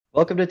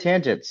Welcome to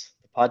Tangents,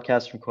 the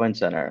podcast from Coin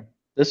Center.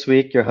 This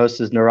week, your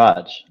host is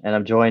Neeraj, and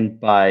I'm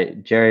joined by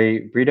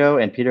Jerry Brito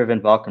and Peter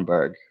van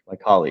Valkenburgh, my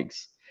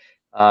colleagues.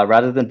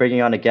 Rather than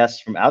bringing on a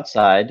guest from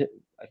outside,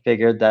 I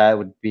figured that it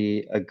would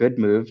be a good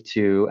move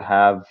to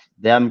have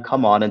them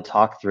come on and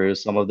talk through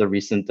some of the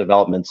recent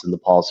developments in the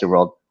policy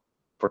world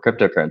for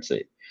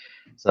cryptocurrency.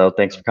 So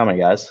thanks for coming,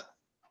 guys.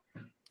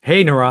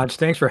 Hey, Neeraj,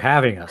 thanks for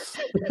having us.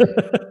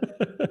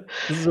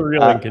 This is a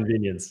real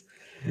inconvenience.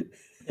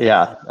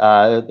 Yeah,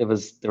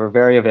 they were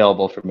very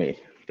available for me,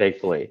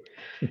 thankfully.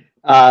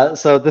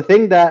 So the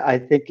thing that I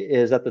think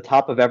is at the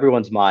top of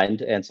everyone's mind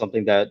and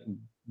something that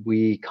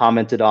we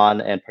commented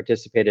on and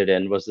participated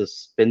in was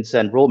this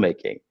FinCEN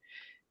rulemaking.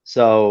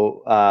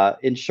 So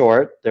in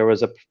short, there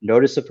was a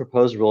notice of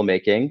proposed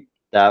rulemaking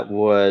that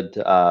would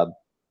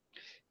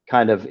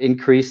kind of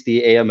increase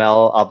the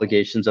AML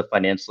obligations of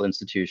financial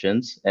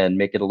institutions and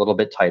make it a little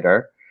bit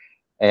tighter.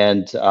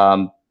 And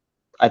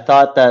I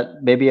thought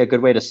that maybe a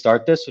good way to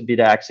start this would be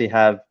to actually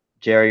have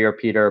Jerry or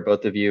Peter,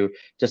 both of you,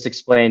 just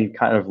explain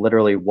kind of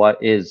literally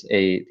what is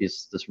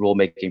this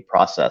rulemaking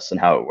process and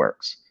how it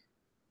works.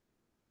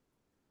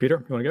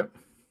 Peter, you want to go?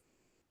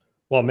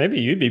 Well, maybe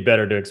you'd be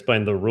better to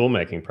explain the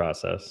rulemaking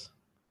process.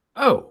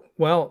 Oh,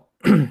 well,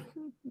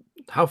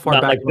 how far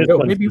back do we go?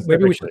 Maybe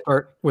we should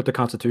start with the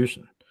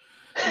Constitution.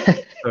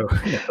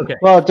 Okay.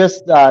 Well,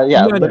 just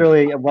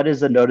literally, what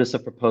is a notice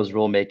of proposed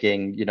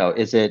rulemaking?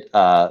 Is it?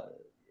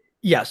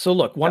 Yeah. So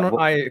look, why don't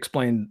I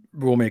explain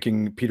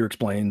rulemaking? Peter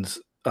explains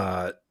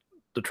the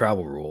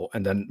travel rule,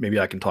 and then maybe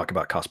I can talk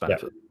about cost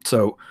benefit. Yeah.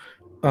 So,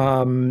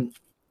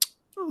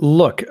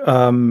 look,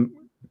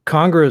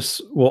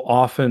 Congress will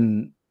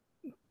often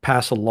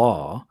pass a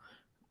law,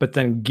 but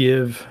then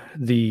give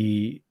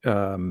the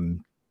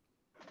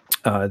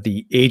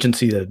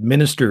agency that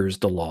administers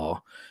the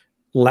law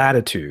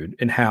latitude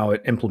in how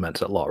it implements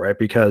that law, right?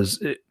 Because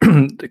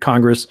the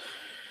Congress,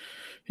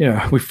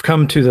 we've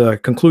come to the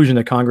conclusion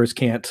that Congress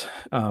can't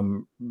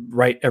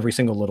write every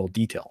single little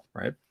detail,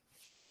 right?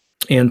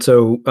 And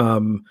so,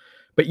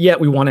 but yet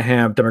we want to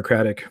have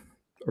democratic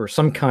or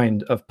some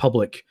kind of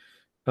public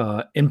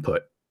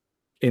input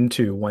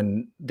into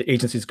when the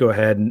agencies go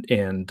ahead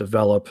and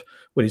develop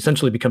what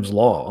essentially becomes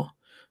law.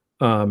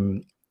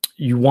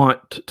 You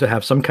want to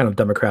have some kind of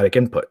democratic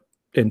input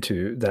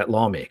into that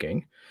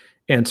lawmaking.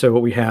 And so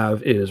what we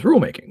have is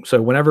rulemaking. So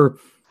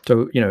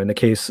in the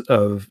case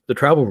of the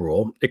travel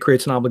rule, it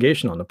creates an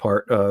obligation on the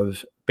part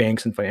of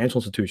banks and financial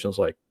institutions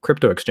like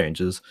crypto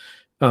exchanges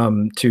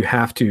to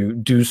have to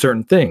do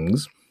certain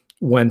things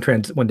when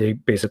they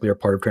basically are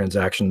part of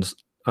transactions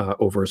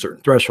over a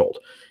certain threshold.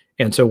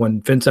 And so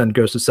when FinCEN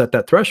goes to set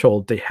that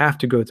threshold, they have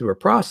to go through a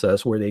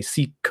process where they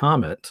seek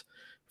comment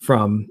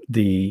from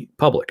the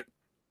public.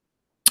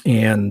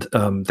 And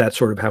that's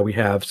sort of how we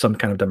have some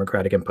kind of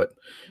democratic input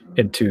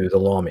into the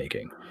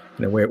lawmaking.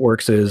 And the way it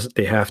works is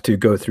they have to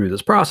go through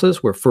this process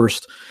where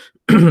first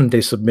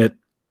they submit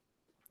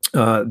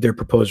their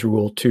proposed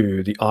rule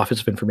to the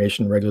Office of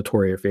Information and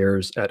Regulatory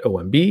Affairs at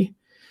OMB,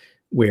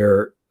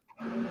 where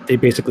they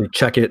basically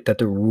check it that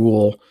the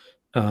rule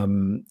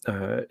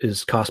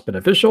is cost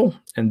beneficial,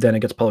 and then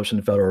it gets published in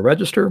the Federal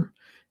Register.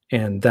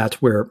 And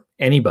that's where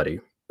anybody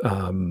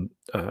in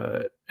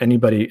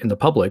the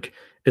public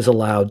is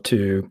allowed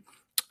to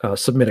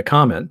submit a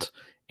comment.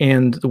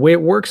 And the way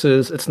it works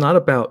is it's not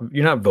about,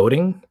 you're not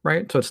voting,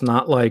 right? So it's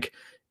not like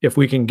if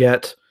we can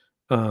get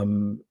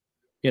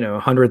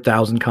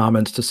 100,000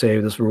 comments to say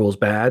this rule is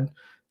bad,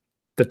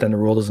 that then the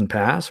rule doesn't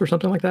pass or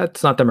something like that.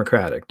 It's not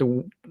democratic.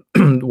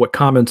 What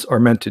comments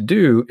are meant to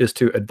do is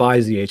to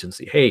advise the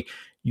agency, hey,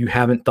 you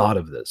haven't thought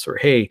of this, or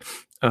hey,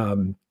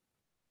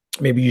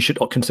 maybe you should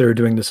consider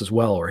doing this as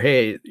well, or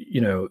hey,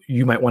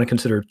 you might want to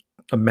consider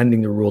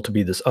amending the rule to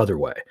be this other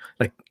way,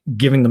 like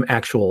giving them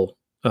actual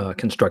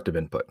constructive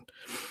input.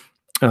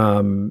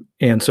 And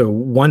so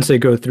once they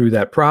go through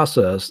that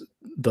process,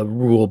 the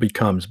rule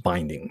becomes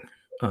binding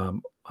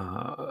on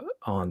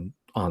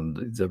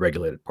the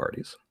regulated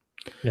parties.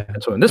 Yeah.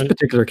 And so in this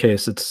particular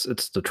case, it's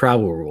the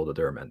travel rule that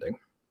they're amending.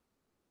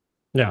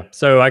 Yeah.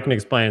 So I can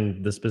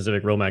explain the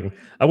specific rulemaking.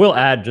 I will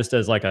add, just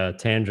as like a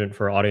tangent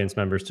for audience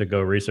members to go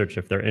research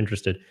if they're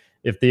interested,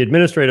 if the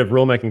administrative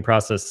rulemaking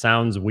process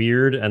sounds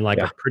weird and like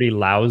a pretty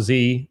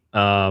lousy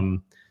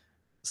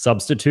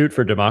substitute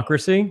for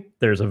democracy,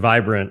 there's a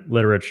vibrant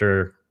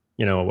literature,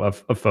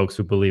 of folks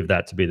who believe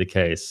that to be the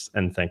case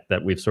and think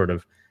that we've sort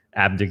of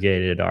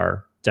abdicated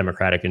our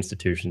democratic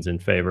institutions in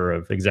favor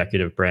of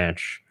executive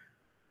branch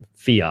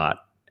fiat.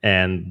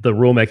 And the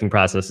rulemaking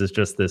process is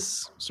just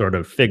this sort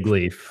of fig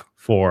leaf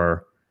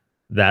for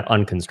that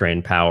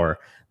unconstrained power.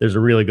 There's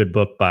a really good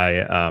book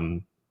by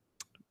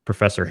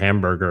Professor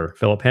Hamburger,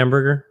 Philip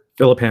Hamburger,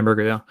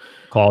 yeah,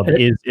 called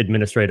 "Is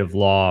Administrative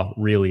Law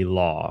Really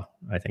Law?"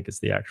 I think is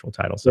the actual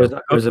title. So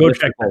go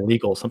check that.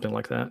 Legal, something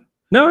like that.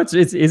 No, it's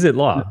Is It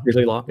Law?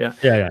 Really law, yeah.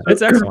 Yeah.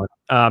 It's excellent.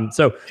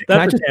 So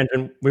that's a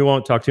tangent. We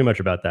won't talk too much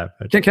about that.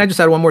 But. Can I just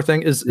add one more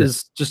thing? Is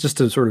just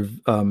to sort of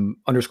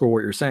underscore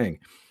what you're saying.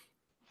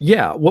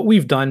 Yeah, what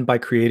we've done by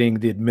creating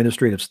the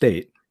administrative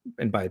state,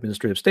 and by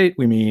administrative state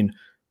we mean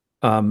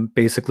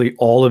basically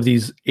all of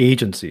these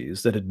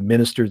agencies that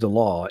administer the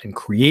law and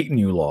create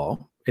new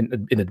law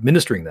in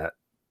administering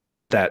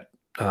that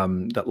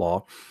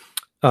law,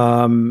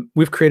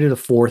 we've created a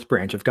fourth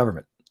branch of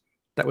government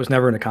that was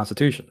never in a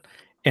constitution.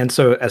 And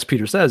so, as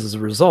Peter says, as a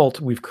result,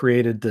 we've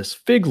created this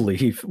fig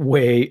leaf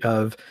way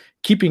of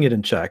keeping it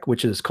in check,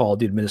 which is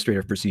called the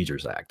Administrative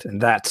Procedures Act. And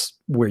that's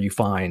where you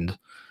find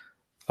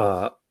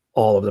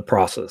all of the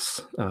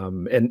process.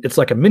 And it's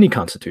like a mini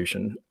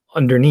constitution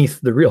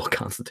underneath the real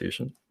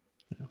constitution.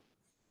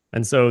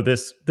 And so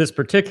this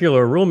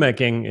particular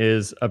rulemaking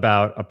is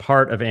about a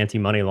part of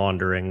anti-money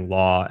laundering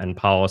law and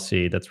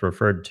policy that's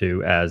referred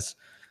to as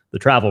the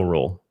travel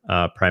rule,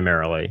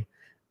 primarily.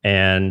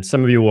 And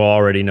some of you will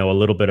already know a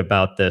little bit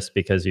about this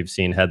because you've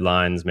seen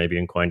headlines, maybe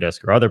in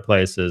CoinDesk or other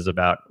places,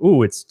 about,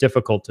 ooh, it's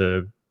difficult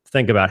to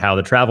think about how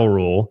the travel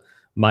rule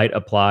might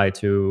apply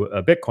to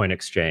a Bitcoin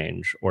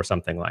exchange or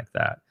something like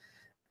that.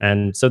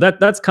 And so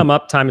that's come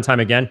up time and time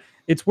again.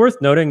 It's worth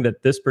noting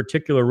that this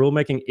particular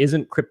rulemaking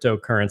isn't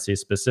cryptocurrency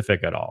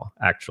specific at all,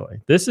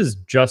 actually. This is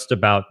just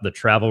about the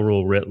travel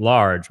rule writ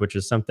large, which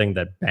is something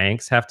that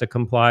banks have to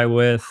comply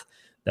with,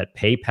 that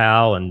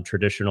PayPal and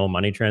traditional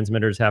money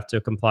transmitters have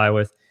to comply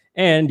with.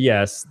 And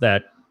yes,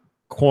 that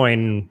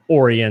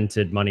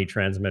coin-oriented money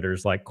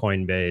transmitters like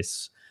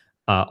Coinbase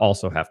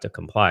also have to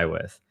comply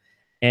with.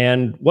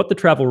 And what the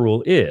travel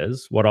rule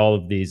is, what all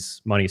of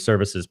these money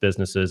services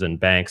businesses and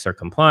banks are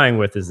complying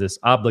with, is this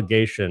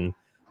obligation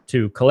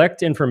to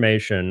collect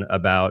information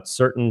about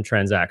certain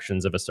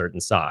transactions of a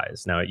certain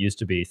size. Now, it used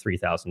to be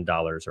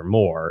 $3,000 or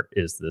more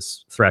is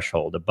this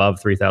threshold.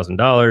 Above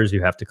 $3,000,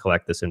 you have to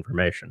collect this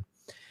information.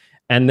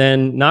 And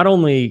then not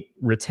only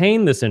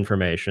retain this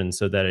information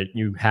so that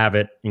you have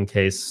it in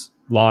case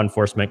law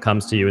enforcement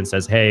comes to you and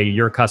says, hey,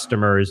 your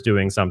customer is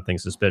doing something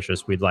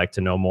suspicious. We'd like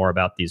to know more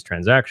about these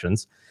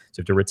transactions. So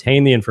you have to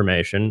retain the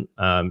information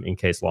in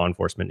case law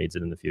enforcement needs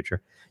it in the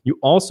future. You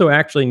also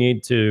actually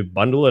need to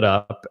bundle it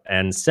up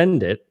and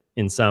send it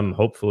in some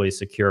hopefully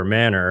secure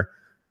manner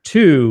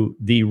to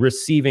the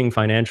receiving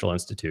financial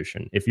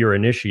institution. If you're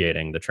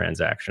initiating the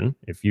transaction,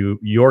 if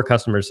your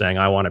customer is saying,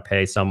 I want to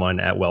pay someone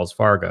at Wells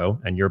Fargo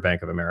and you're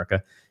Bank of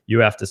America, you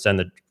have to send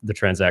the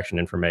transaction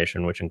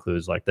information, which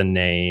includes like the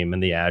name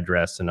and the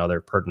address and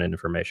other pertinent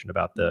information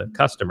about the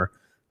customer,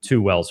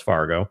 to Wells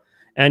Fargo.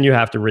 And you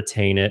have to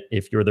retain it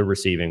if you're the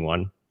receiving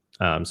one.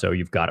 So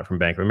you've got it from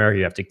Bank of America,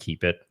 you have to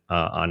keep it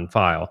on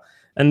file.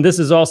 And this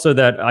is also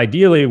that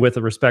ideally with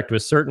respect to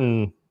a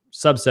certain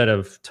subset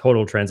of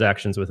total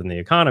transactions within the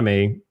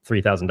economy,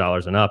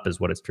 $3,000 and up is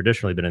what it's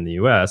traditionally been in the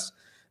US,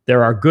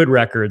 there are good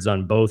records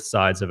on both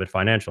sides of a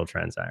financial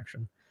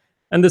transaction.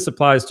 And this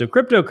applies to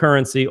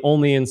cryptocurrency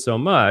only in so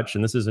much,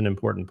 and this is an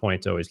important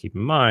point to always keep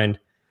in mind,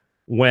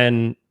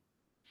 when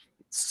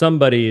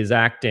somebody is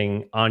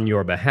acting on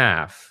your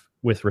behalf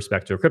with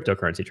respect to a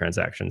cryptocurrency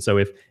transaction. So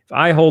if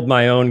I hold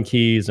my own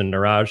keys and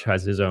Neeraj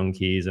has his own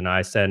keys and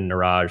I send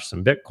Neeraj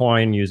some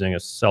Bitcoin using a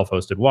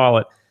self-hosted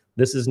wallet,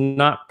 this is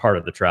not part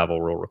of the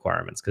travel rule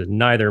requirements because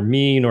neither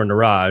me nor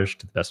Neeraj,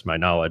 to the best of my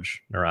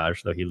knowledge,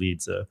 Neeraj, though he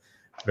leads a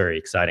very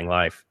exciting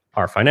life,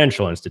 are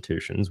financial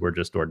institutions. We're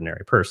just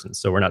ordinary persons,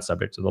 so we're not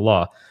subject to the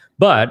law.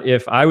 But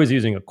if I was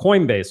using a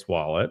Coinbase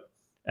wallet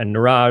and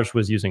Neeraj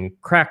was using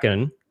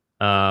Kraken,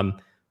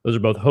 those are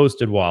both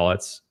hosted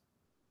wallets,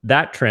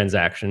 that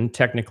transaction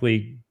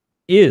technically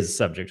is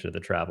subject to the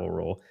travel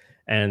rule.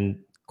 And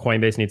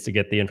Coinbase needs to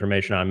get the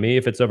information on me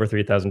if it's over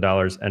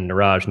 $3,000, and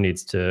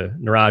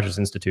Neeraj's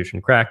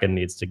institution, Kraken,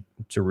 needs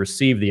to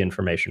receive the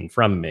information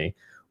from me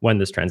when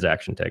this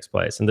transaction takes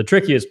place. And the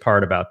trickiest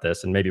part about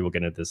this, and maybe we'll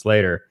get into this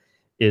later,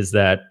 is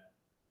that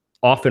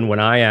often when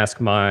I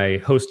ask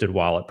my hosted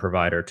wallet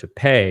provider to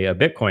pay a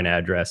Bitcoin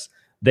address,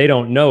 they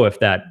don't know if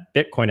that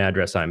Bitcoin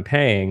address I'm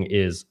paying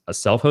is a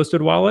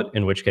self-hosted wallet,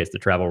 in which case the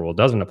travel rule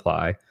doesn't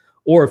apply,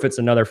 or if it's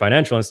another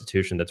financial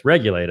institution that's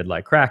regulated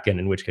like Kraken,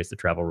 in which case the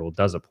travel rule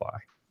does apply.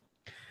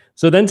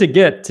 So then to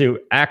get to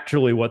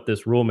actually what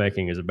this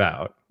rulemaking is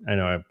about, I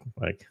know I've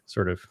like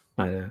sort of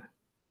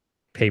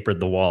papered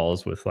the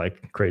walls with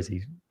like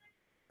crazy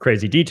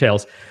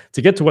details.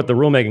 To get to what the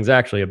rulemaking is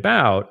actually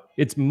about,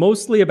 it's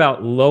mostly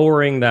about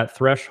lowering that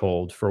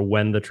threshold for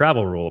when the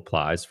travel rule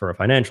applies for a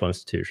financial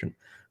institution.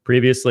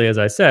 Previously, as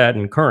I said,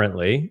 and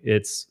currently,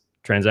 it's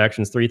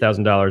transactions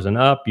 $3,000 and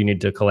up. You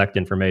need to collect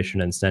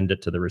information and send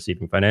it to the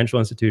receiving financial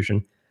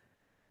institution.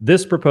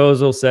 This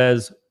proposal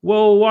says,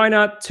 well, why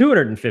not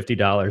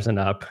 $250 and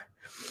up,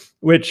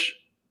 which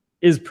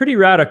is pretty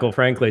radical,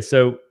 frankly.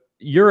 So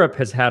Europe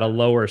has had a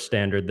lower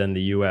standard than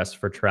the US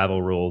for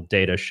travel rule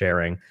data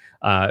sharing.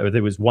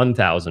 It was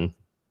 1,000.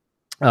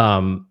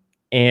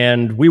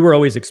 And we were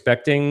always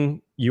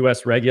expecting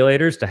US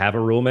regulators to have a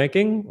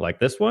rulemaking like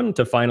this one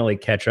to finally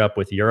catch up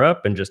with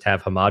Europe and just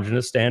have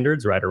homogenous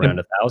standards right around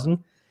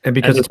 1,000. And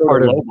because it's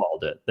part of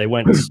lowballed it, they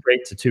went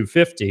straight to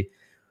 250.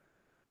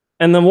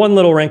 And then one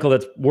little wrinkle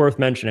that's worth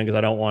mentioning, because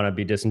I don't want to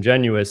be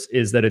disingenuous,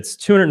 is that it's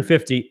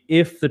 250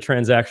 if the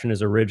transaction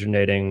is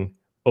originating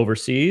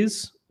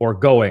overseas or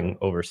going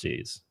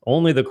overseas.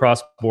 Only the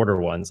cross-border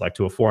ones, like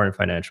to a foreign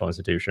financial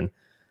institution,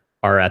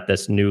 are at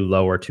this new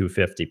lower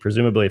 250.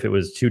 Presumably, if it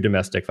was 2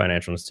 domestic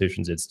financial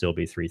institutions, it'd still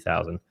be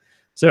 3,000.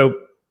 So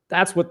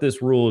that's what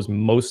this rule is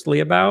mostly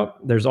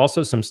about. There's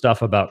also some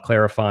stuff about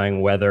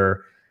clarifying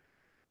whether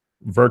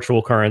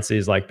virtual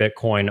currencies like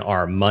Bitcoin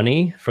are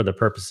money for the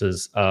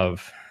purposes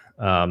of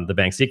the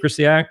Bank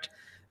Secrecy Act.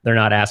 They're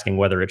not asking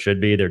whether it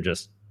should be. They're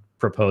just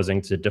proposing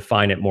to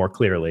define it more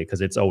clearly, because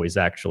it's always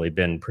actually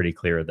been pretty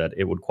clear that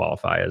it would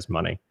qualify as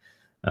money.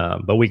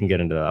 But we can get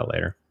into that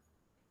later.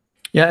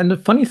 Yeah, and the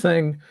funny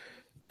thing,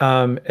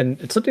 and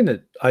it's something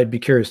that I'd be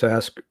curious to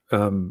ask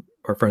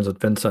our friends at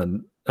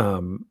FinCEN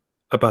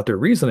about their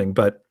reasoning.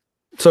 But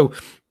so,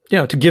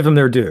 to give them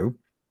their due,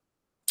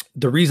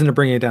 the reason to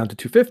bring it down to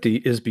 250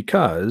 is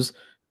because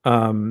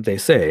they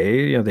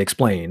say, they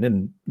explain,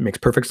 and it makes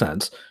perfect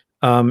sense.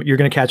 You're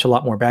going to catch a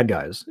lot more bad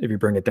guys if you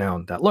bring it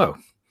down that low,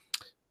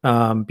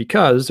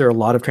 because there are a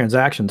lot of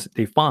transactions that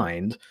they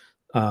find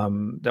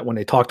that when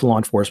they talk to law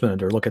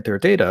enforcement or look at their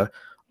data,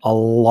 a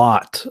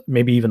lot,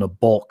 maybe even a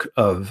bulk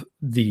of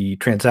the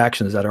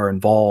transactions that are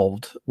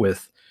involved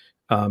with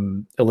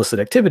illicit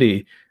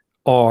activity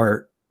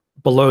are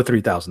below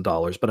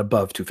 $3,000, but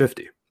above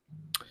 250.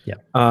 Yeah.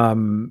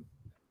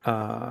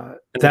 That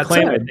the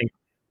claim, said, I think,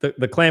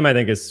 the claim, I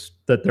think, is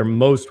that they're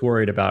most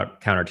worried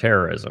about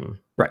counterterrorism,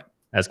 right,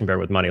 as compared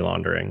with money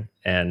laundering,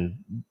 and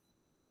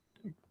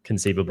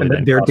conceivably, and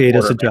then their data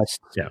cross-border suggests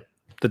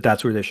that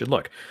that's where they should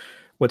look.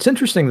 What's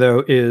interesting,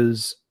 though,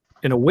 is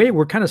in a way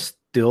we're kind of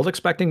still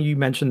expecting. You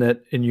mentioned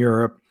that in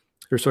Europe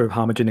there's sort of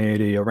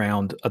homogeneity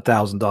around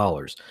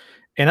 $1,000,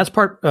 and that's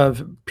part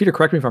of, Peter,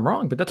 correct me if I'm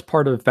wrong, but that's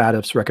part of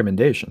FATF's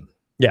recommendation.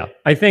 Yeah,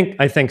 I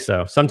think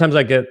so. Sometimes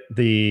I get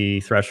the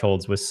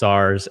thresholds with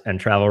SARS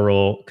and travel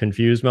rule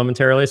confused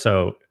momentarily.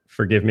 So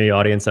forgive me,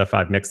 audience, if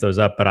I've mixed those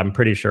up, but I'm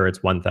pretty sure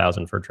it's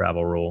 1,000 for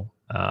travel rule,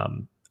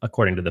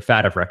 according to the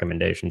FATF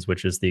recommendations,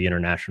 which is the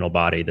international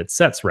body that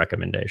sets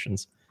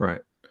recommendations.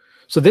 Right.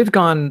 So they've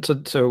gone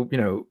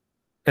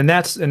and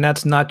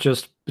that's not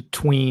just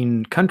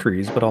between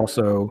countries, but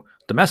also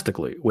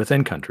domestically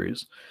within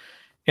countries.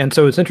 And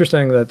so it's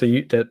interesting that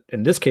that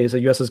in this case, the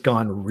U.S. has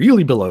gone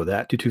really below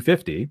that to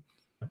 250.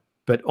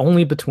 But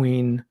only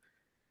between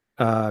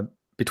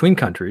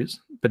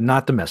countries, but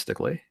not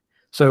domestically.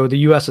 So the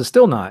U.S. is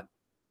still not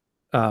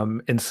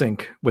in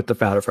sync with the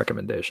FATF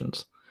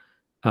recommendations,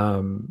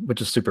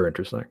 which is super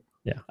interesting.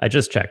 Yeah, I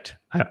just checked.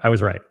 I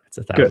was right. It's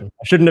 1,000. Good.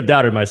 I shouldn't have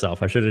doubted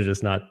myself. I should have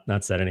just not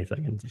said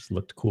anything and just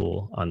looked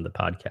cool on the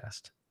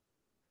podcast.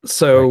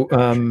 So,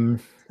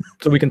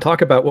 so we can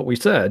talk about what we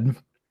said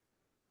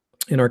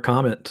in our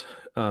comment,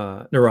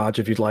 Neeraj,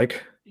 if you'd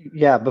like.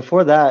 Yeah.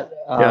 Before that.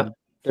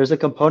 There's a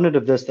component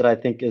of this that I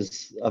think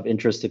is of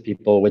interest to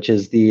people, which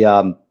is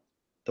the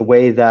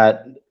way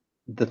that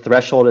the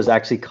threshold has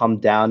actually come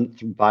down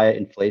via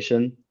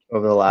inflation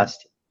over the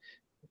last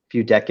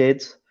few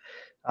decades.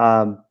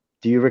 Do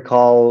you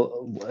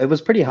recall? It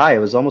was pretty high. It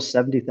was almost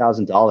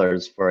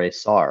 $70,000 for a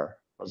SAR,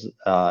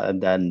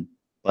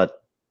 but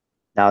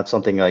now it's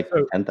something like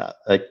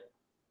 $10,000.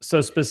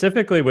 So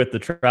specifically with the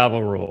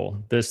travel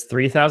rule, this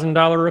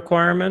 $3,000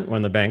 requirement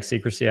when the Bank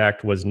Secrecy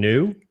Act was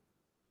new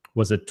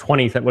was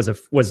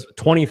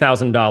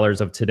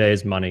 $20,000 of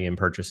today's money in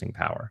purchasing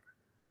power.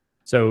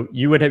 So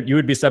you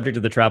would be subject to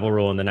the travel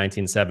rule in the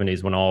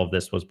 1970s when all of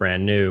this was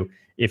brand new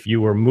if you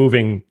were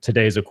moving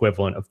today's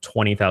equivalent of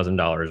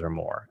 $20,000 or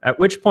more. At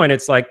which point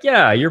it's like,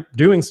 yeah, you're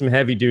doing some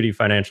heavy duty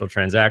financial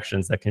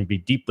transactions that can be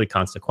deeply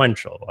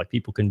consequential. Like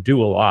people can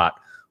do a lot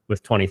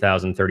with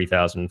 $20,000,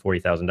 $30,000,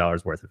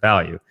 $40,000 worth of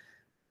value.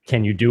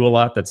 Can you do a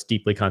lot that's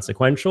deeply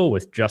consequential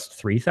with just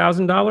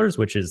 $3,000,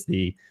 which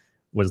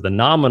was the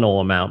nominal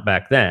amount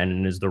back then,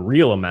 and is the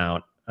real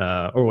amount,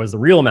 or was the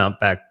real amount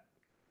back?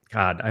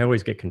 God, I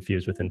always get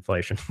confused with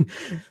inflation.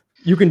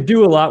 You can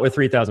do a lot with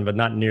 3,000, but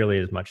not nearly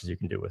as much as you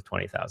can do with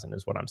 20,000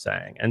 is what I'm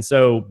saying. And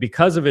so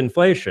because of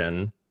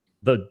inflation,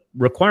 the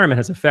requirement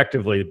has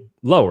effectively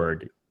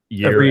lowered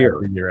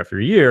year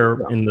after year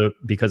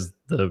because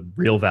the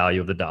real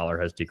value of the dollar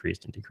has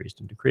decreased and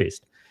decreased and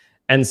decreased.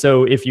 And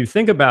so if you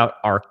think about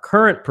our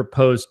current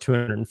proposed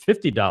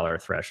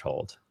 $250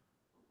 threshold,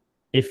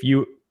 if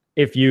you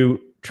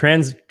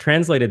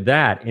translated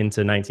that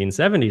into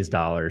 1970s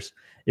dollars,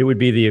 it would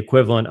be the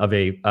equivalent of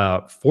a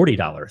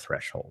 $40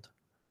 threshold.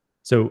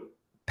 So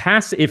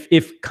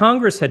if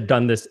Congress had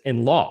done this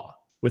in law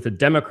with a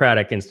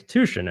democratic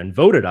institution and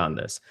voted on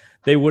this,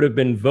 they would have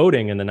been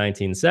voting in the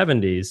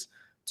 1970s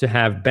to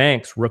have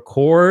banks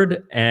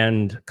record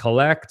and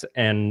collect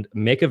and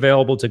make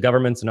available to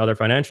governments and other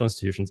financial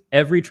institutions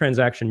every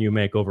transaction you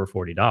make over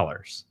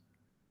 $40.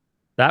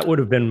 That would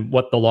have been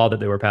what the law that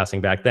they were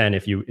passing back then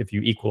if you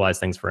equalize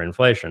things for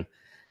inflation.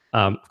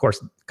 Of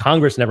course,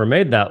 Congress never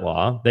made that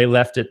law. They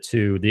left it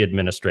to the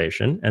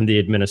administration, and the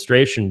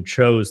administration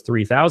chose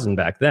 $3,000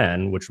 back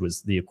then, which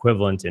was the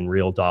equivalent in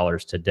real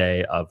dollars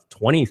today of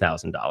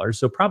 $20,000.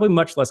 So probably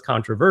much less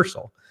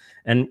controversial.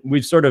 And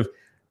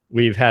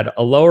we've had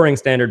a lowering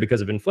standard because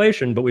of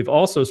inflation, but we've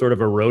also sort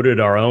of eroded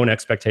our own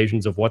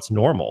expectations of what's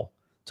normal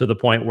to the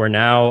point where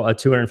now a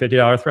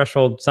 $250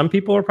 threshold, some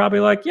people are probably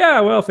like, yeah,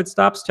 well, if it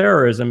stops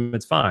terrorism,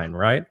 it's fine,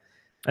 right?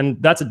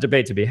 And that's a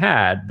debate to be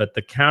had. But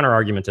the counter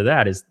argument to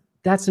that is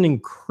that's an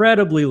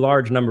incredibly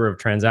large number of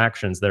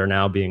transactions that are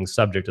now being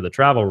subject to the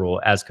travel rule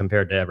as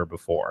compared to ever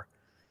before.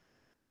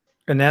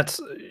 And that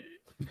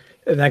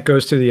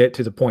goes to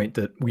the point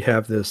that we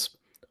have this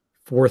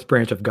fourth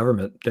branch of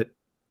government that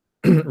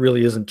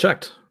really isn't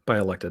checked by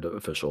elected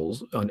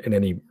officials in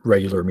any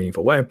regular,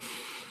 meaningful way.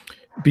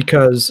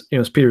 Because,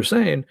 as Peter's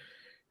saying,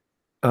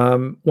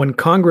 when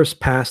Congress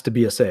passed the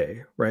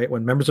BSA, right,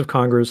 when members of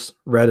Congress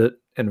read it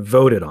and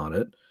voted on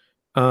it,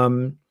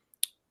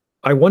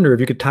 I wonder if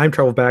you could time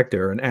travel back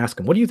there and ask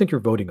them, what do you think you're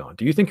voting on?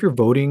 Do you think you're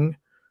voting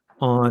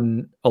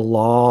on a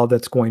law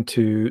that's going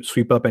to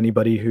sweep up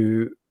anybody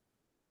who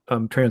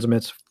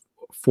transmits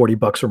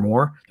 $40 or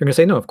more? They're going to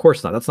say, no, of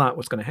course not. That's not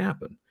what's going to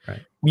happen.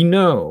 Right. We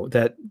know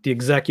that the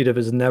executive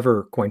is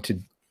never going to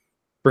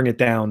bring it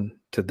down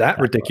to that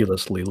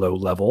ridiculously low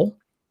level.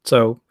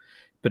 So,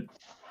 but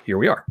here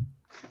we are.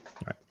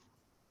 Right.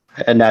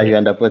 And now you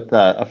end up with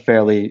a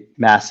fairly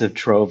massive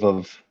trove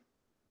of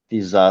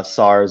these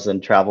SARS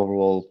and travel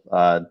rule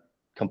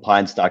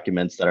compliance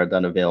documents that are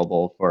then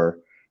available for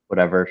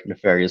whatever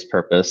nefarious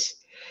purpose.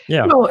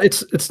 Yeah. Well,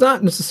 it's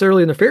not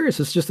necessarily nefarious.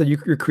 It's just that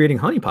you're creating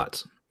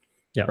honeypots.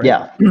 Yeah. Right?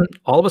 Yeah.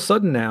 All of a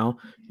sudden now,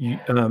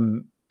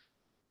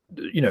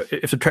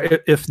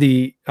 if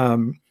the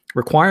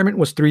requirement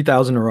was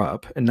 3,000 or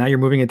up, and now you're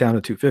moving it down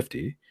to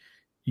 250,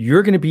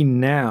 you're going to be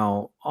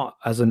now,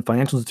 as a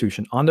financial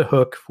institution, on the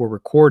hook for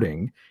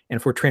recording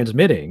and for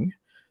transmitting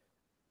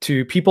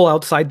to people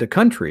outside the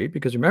country,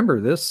 because remember,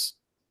 this,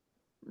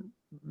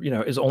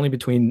 is only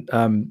between,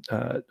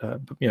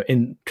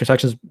 in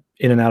transactions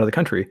in and out of the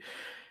country,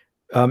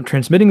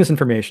 transmitting this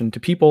information to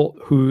people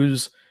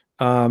whose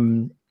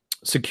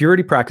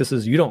security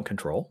practices you don't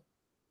control,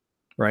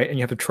 right? And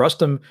you have to trust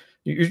them.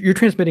 You're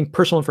transmitting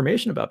personal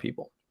information about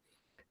people.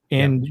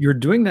 And you're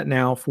doing that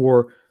now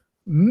for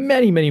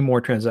many, many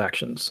more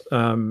transactions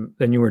than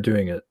you were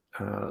doing it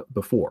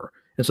before.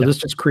 And so this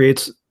just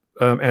creates,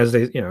 as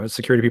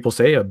security people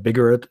say, a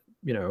bigger,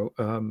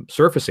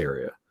 surface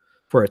area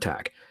for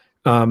attack.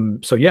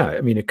 So yeah,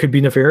 I mean, it could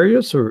be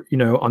nefarious or,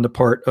 on the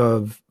part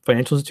of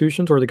financial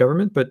institutions or the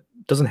government, but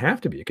it doesn't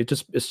have to be.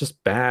 It's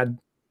just bad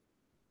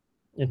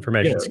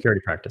information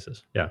security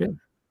practices. Yeah.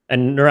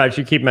 And Neeraj,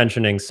 you keep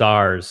mentioning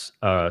SARS,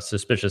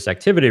 suspicious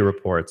activity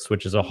reports,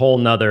 which is a whole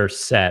nother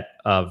set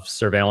of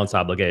surveillance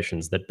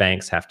obligations that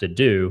banks have to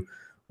do,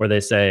 where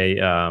they say,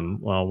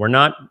 well, we're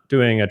not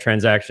doing a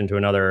transaction to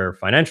another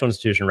financial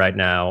institution right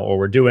now, or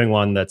we're doing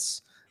one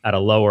that's at a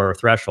lower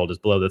threshold, is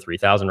below the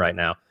 3,000 right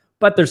now,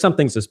 but there's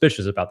something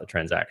suspicious about the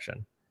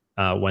transaction.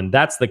 When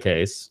that's the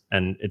case,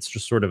 and it's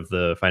just sort of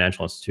the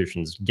financial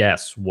institutions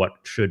guess what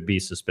should be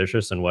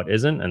suspicious and what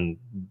isn't, and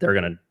they're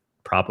going to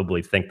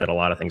probably think that a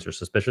lot of things are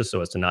suspicious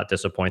so as to not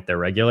disappoint their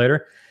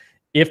regulator.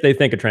 If they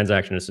think a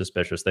transaction is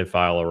suspicious, they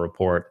file a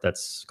report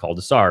that's called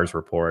a SARS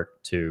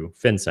report to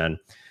FinCEN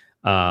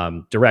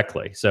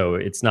directly. So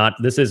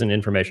this isn't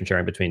information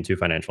sharing between two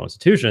financial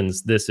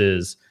institutions.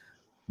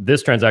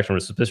 This transaction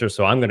was suspicious,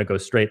 so I'm going to go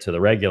straight to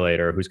the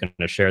regulator who's going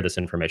to share this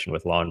information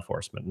with law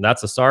enforcement. And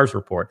that's a SARS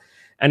report.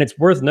 And it's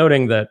worth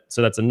noting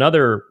that's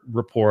another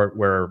report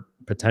where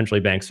potentially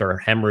banks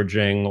are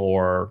hemorrhaging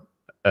or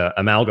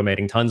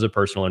amalgamating tons of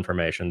personal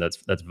information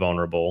that's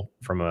vulnerable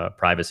from a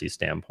privacy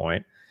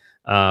standpoint.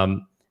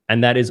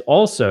 And that is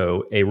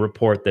also a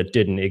report that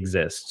didn't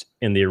exist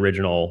in the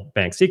original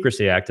Bank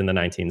Secrecy Act in the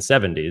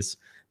 1970s.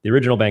 The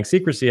original Bank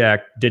Secrecy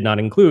Act did not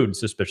include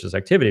suspicious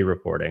activity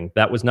reporting.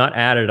 That was not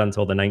added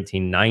until the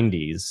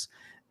 1990s,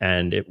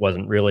 and it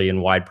wasn't really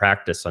in wide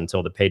practice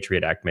until the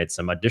Patriot Act made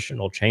some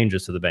additional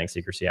changes to the Bank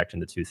Secrecy Act in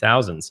the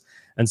 2000s.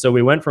 And so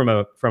we went from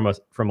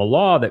a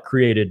law that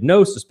created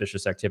no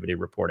suspicious activity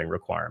reporting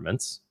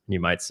requirements. You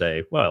might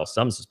say, well,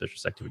 some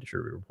suspicious activity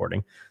should be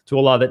reporting, to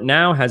a law that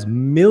now has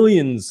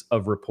millions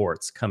of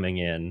reports coming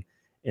in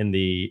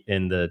the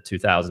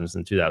 2000s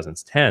and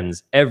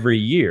 2010s every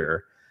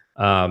year.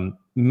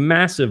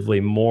 Massively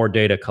more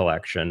data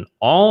collection,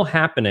 all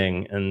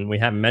happening, and we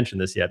haven't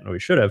mentioned this yet, and we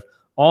should have,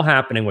 all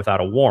happening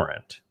without a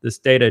warrant. This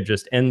data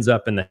just ends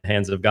up in the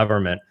hands of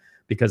government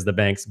because the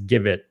banks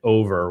give it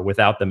over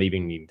without them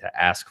even needing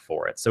to ask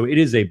for it. So it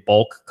is a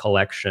bulk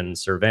collection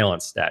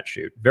surveillance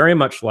statute, very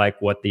much like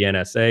what the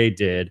NSA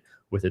did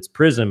with its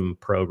PRISM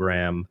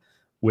program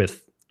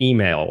with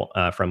email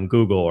from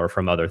Google or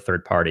from other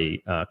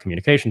third-party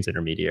communications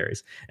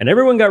intermediaries. And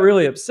everyone got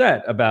really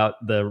upset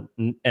about the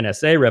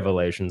NSA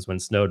revelations when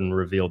Snowden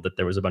revealed that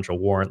there was a bunch of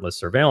warrantless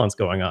surveillance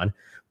going on.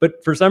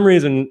 But for some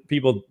reason,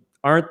 people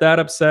aren't that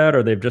upset,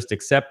 or they've just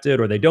accepted,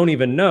 or they don't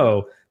even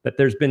know that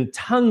there's been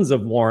tons of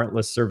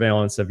warrantless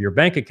surveillance of your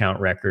bank account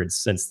records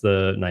since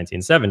the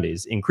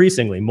 1970s,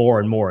 increasingly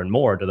more and more and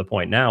more, to the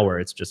point now where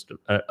it's just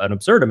an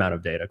absurd amount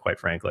of data, quite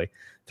frankly,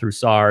 through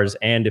SARS,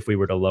 and if we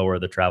were to lower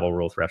the travel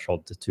rule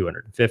threshold to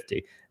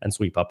 250 and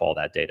sweep up all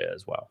that data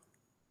as well.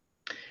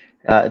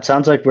 It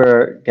sounds like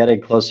we're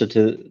getting closer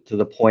to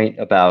the point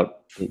about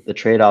the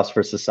trade-offs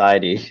for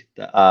society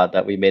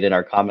that we made in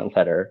our comment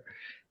letter.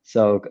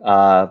 So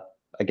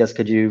I guess,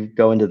 could you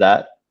go into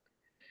that?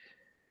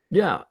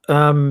 Yeah.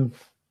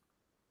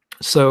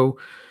 So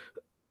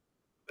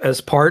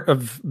as part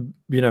of,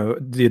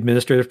 the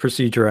Administrative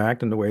Procedure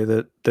Act and the way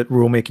that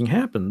rulemaking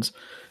happens,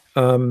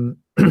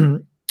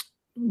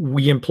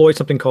 we employ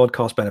something called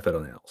cost benefit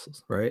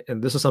analysis, right?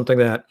 And this is something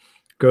that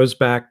goes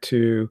back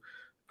to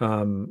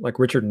like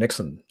Richard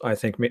Nixon, I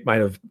think,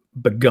 might have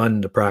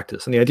begun to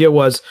practice. And the idea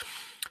was,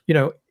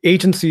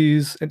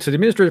 agencies, and so the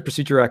Administrative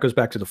Procedure Act goes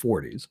back to the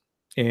 40s,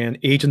 and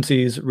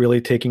agencies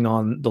really taking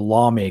on the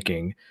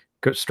lawmaking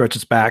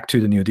stretches back to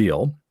the New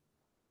Deal.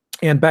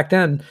 And back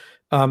then,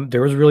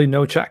 there was really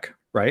no check,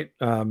 right?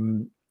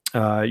 You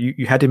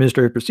had the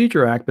Administrative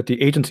Procedure Act, but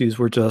the agencies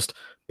were just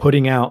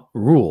putting out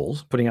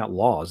rules, putting out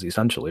laws,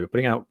 essentially,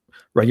 putting out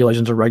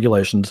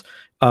regulations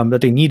that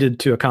they needed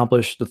to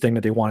accomplish the thing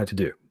that they wanted to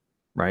do,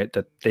 right?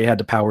 That they had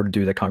the power to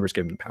do, that Congress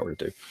gave them the power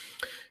to do.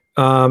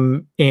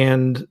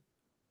 And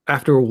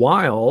after a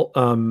while,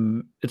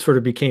 it sort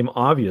of became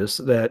obvious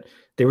that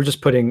they were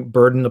just putting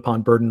burden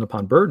upon burden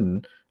upon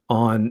burden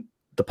on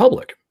the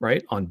public,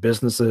 right? On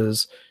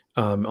businesses,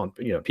 on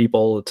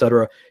people, et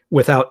cetera,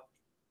 without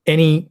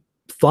any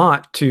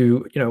thought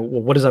to, well,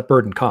 what does that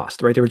burden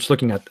cost, right? They were just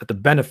looking at the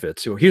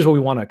benefits. So here's what we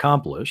want to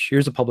accomplish.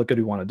 Here's the public good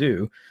we want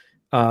to do.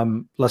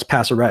 Let's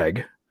pass a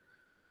reg,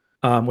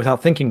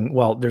 without thinking,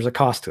 well, there's a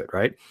cost to it,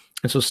 right?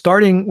 And so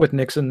starting with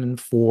Nixon and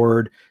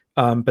Ford,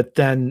 but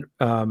then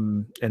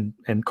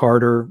and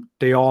Carter,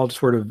 they all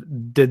sort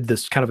of did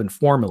this kind of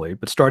informally.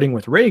 But starting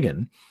with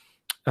Reagan,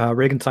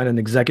 Reagan signed an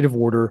executive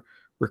order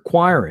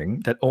requiring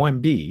that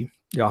OMB,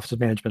 the Office of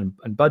Management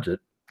and Budget,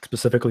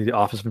 specifically the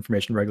Office of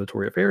Information and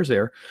Regulatory Affairs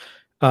there,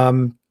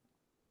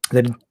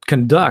 that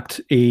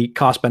conduct a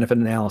cost-benefit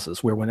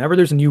analysis where whenever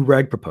there's a new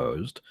reg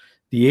proposed,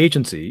 the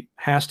agency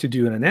has to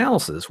do an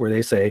analysis where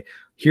they say,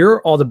 here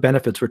are all the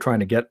benefits we're trying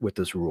to get with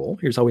this rule.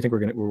 Here's how we think we're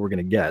going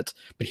to get,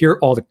 but here are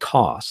all the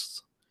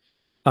costs.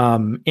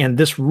 And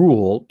this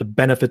rule, the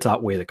benefits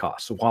outweigh the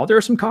costs. So while there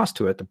are some costs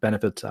to it, the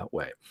benefits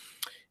outweigh.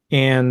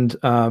 And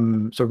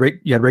so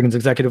you had Reagan's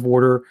executive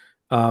order.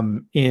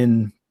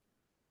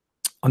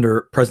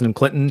 Under President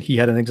Clinton, he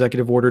had an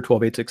executive order,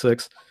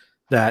 12866,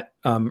 that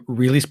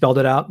really spelled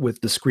it out with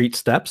discrete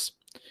steps.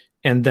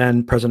 And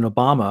then President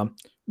Obama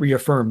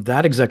reaffirmed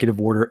that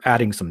executive order,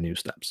 adding some new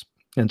steps.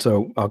 And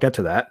so I'll get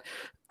to that.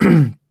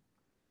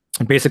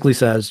 It basically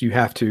says you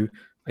have to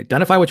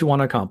identify what you want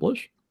to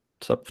accomplish.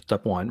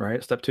 Step one,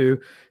 right? Step two,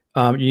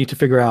 you need to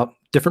figure out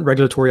different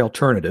regulatory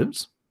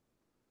alternatives,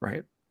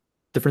 right?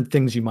 Different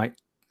things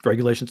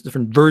regulations,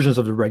 different versions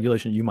of the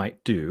regulation you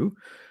might do.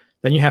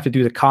 Then you have to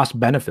do the cost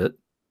benefit.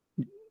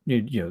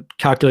 You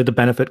calculate the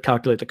benefit,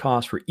 calculate the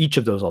cost for each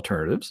of those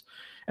alternatives,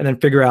 and then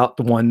figure out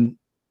the one,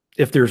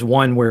 if there's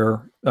one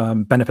where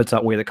benefits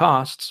outweigh the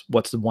costs,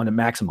 what's the one that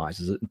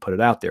maximizes it and put it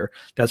out there.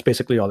 That's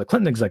basically all the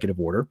Clinton executive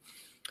order.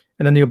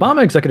 And then the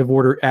Obama executive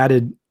order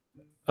added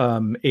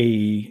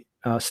a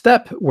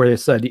step where they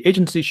said the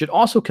agency should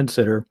also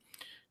consider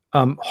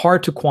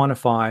hard to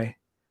quantify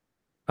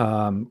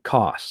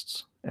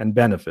costs and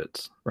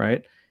benefits,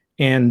 right?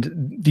 And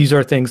these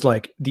are things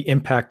like the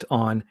impact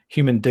on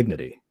human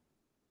dignity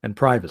and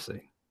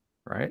privacy,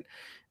 right?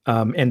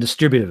 And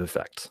distributive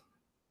effects,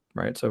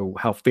 right? So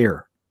how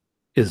fair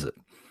is it?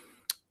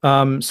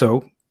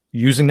 So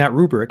using that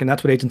rubric, and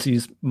that's what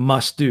agencies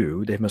must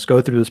do. They must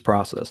go through this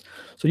process.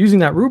 So using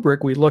that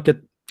rubric, we look at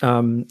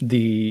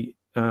the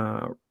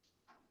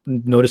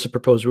notice of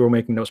proposed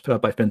rulemaking that was put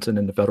out by FinCEN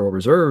and the Federal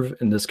Reserve,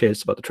 in this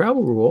case about the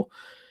travel rule.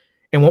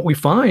 And what we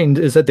find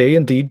is that they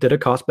indeed did a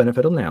cost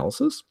benefit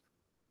analysis,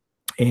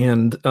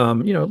 and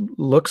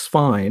looks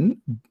fine,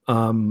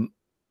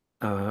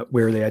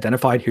 where they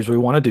identified, here's what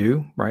we want to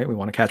do, right? We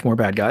want to catch more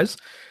bad guys.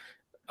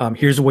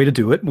 Here's a way to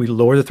do it. We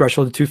lower the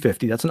threshold to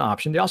 250. That's an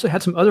option. They also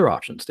had some other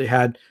options. They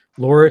had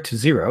lower it to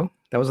 0.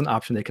 That was an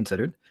option they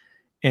considered.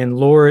 And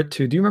lower it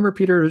to, do you remember,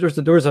 Peter? There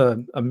was a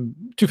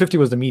 250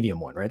 was the medium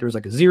one, right? There was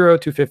like a 0,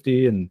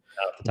 250, and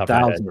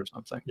 1,000 or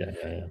something.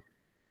 Yeah.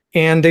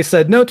 And they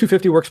said, no,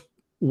 250 works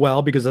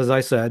well because, as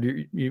I said,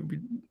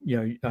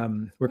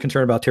 we're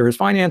concerned about terrorist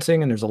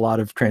financing, and there's a lot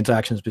of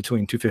transactions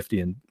between 250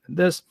 and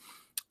this.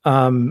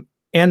 And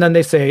then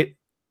they say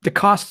the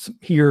costs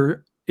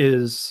here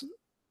is,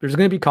 there's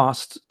going to be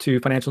costs to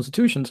financial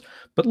institutions,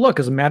 but look,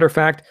 as a matter of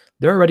fact,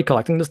 they're already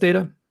collecting this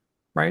data,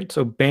 right?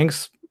 So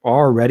banks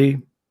are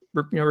already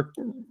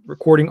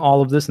recording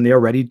all of this, and they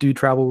already do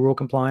travel rule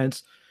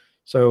compliance.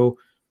 So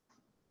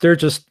they're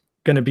just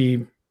going to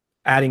be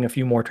adding a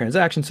few more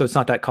transactions, so it's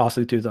not that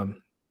costly to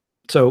them.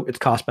 So it's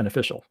cost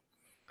beneficial.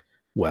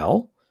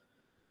 Well,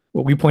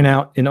 what we point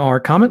out in our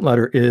comment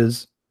letter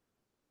is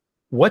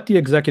what the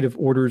executive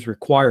orders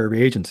require of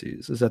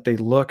agencies is that they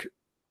look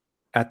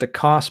at the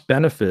cost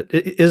benefit.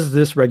 Is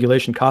this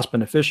regulation cost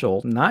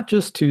beneficial, not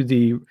just to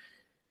the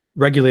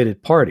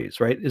regulated parties,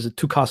 right? Is it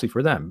too costly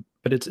for them?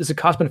 But is it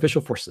cost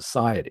beneficial for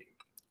society,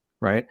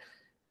 right?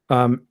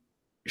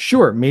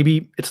 Sure,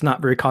 maybe it's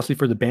not very costly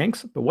for the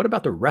banks, but what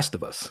about the rest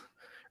of us,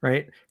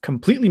 right?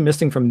 Completely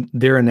missing from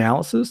their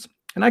analysis.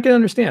 And I can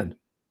understand,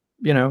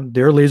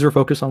 they're laser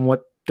focused on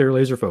what they're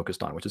laser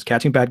focused on, which is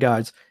catching bad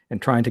guys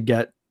and trying to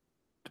get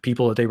the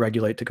people that they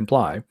regulate to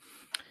comply.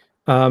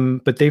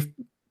 But they've,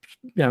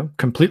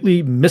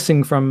 completely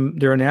missing from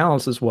their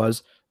analysis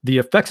was the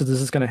effects that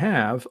this is going to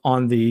have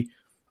on the,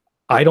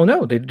 I don't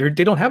know, they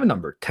don't have a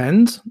number,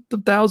 tens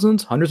of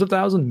thousands, hundreds of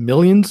thousands,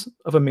 millions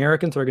of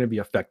Americans are going to be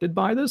affected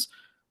by this,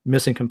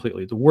 missing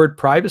completely. The word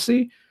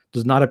privacy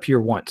does not appear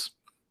once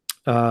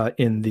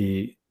in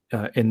the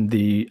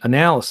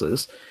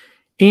analysis.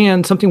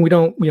 And something we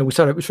don't, we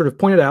sort of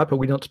pointed out, but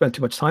we don't spend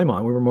too much time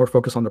on. We were more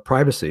focused on the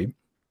privacy.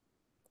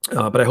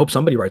 But I hope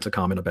somebody writes a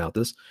comment about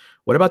this.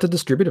 What about the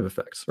distributive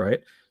effects,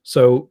 right?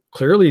 So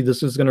clearly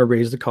this is going to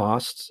raise the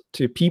costs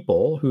to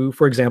people who,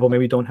 for example,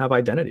 maybe don't have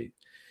identity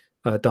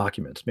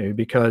documents, maybe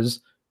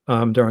because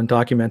they're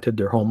undocumented,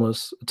 they're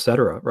homeless, et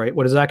cetera, right?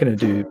 What is that going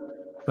to do,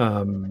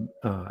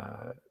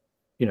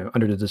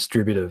 under the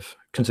distributive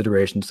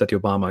considerations that the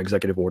Obama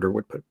executive order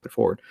would put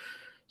forward?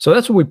 So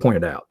that's what we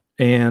pointed out.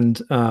 And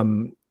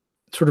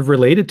sort of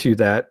related to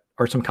that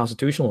are some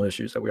constitutional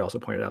issues that we also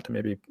pointed out that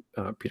maybe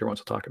Peter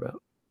wants to talk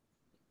about.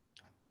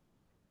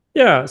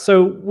 Yeah,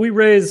 so we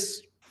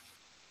raised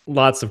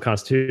lots of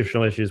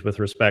constitutional issues with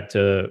respect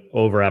to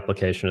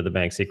over-application of the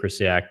Bank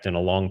Secrecy Act in a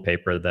long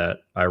paper that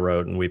I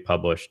wrote and we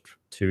published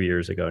 2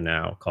 years ago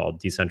now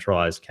called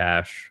Decentralized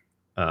Cash,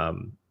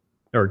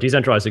 or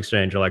Decentralized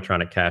Exchange,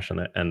 Electronic Cash,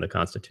 and the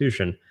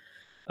Constitution.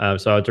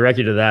 So I'll direct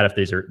you to that if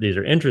these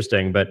are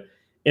interesting. But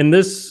in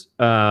this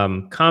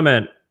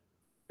comment,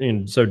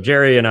 so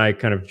Jerry and I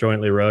kind of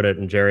jointly wrote it,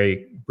 and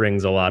Jerry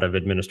brings a lot of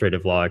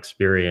administrative law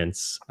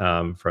experience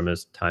from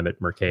his time at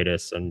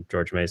Mercatus and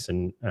George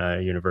Mason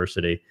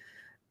University.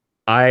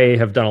 I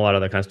have done a lot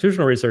of the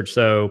constitutional research.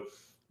 So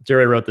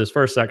Jerry wrote this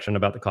first section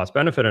about the cost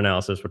benefit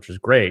analysis, which was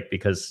great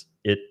because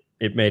it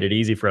made it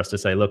easy for us to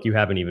say, look, you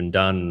haven't even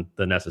done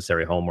the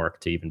necessary homework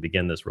to even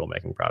begin this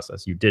rulemaking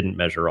process. You didn't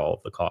measure all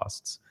of the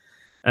costs.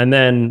 And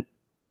then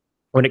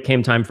when it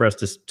came time for us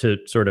to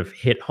sort of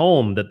hit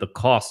home that the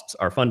costs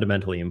are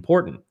fundamentally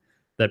important,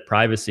 that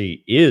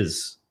privacy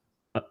is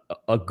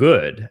a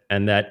good,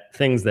 and that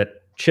things that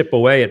chip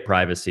away at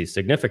privacy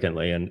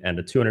significantly, and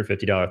a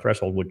 $250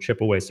 threshold would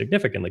chip away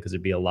significantly because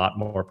it'd be a lot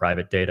more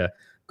private data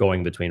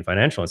going between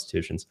financial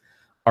institutions,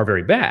 are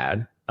very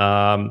bad.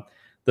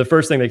 The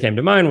first thing that came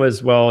to mind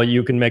was, well,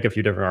 you can make a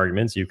few different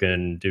arguments. You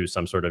can do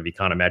some sort of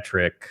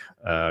econometric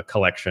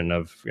collection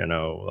of,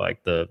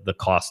 like the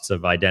costs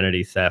of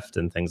identity theft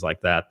and things like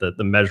that,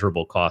 the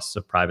measurable costs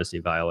of privacy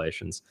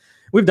violations.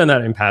 We've done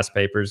that in past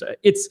papers.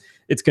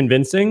 It's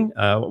convincing.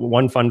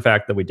 One fun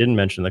fact that we didn't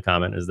mention in the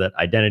comment is that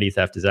identity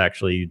theft is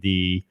actually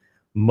the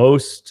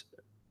most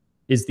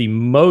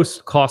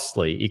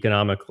costly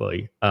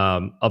economically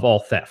of all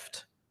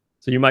theft.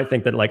 So you might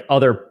think that like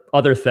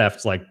other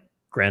thefts like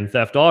Grand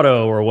Theft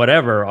Auto or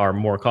whatever are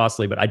more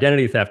costly, but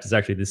identity theft is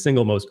actually the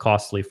single most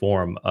costly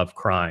form of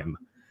crime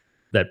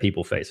that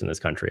people face in this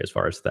country as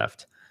far as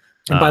theft.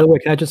 And by the way,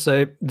 can I just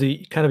say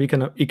the kind of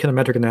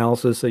econometric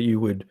analysis that you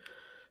would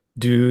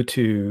do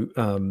to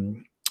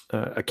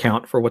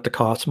account for what the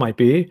costs might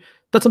be,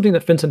 that's something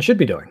that FinCEN should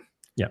be doing.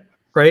 Yeah.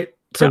 Right?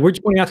 So we're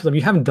just pointing out to them,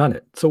 you haven't done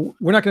it. So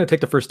we're not going to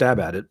take the first stab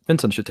at it.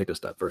 FinCEN should take the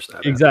first stab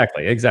at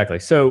it. Exactly.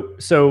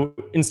 So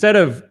instead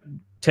of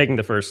taking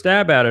the first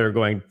stab at it or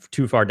going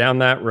too far down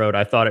that road,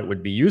 I thought it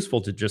would be useful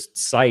to just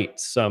cite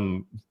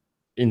some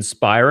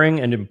inspiring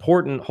and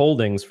important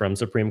holdings from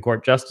Supreme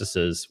Court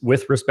justices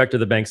with respect to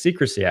the Bank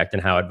Secrecy Act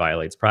and how it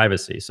violates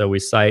privacy. So we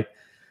cite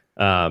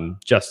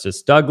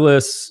Justice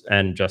Douglas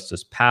and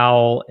Justice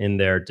Powell in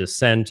their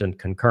dissent and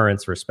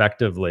concurrence,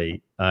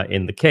 respectively,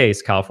 in the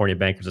case California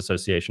Bankers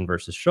Association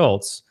versus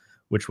Schultz,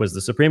 which was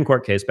the Supreme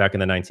Court case back in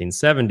the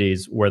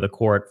 1970s, where the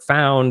court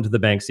found the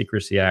Bank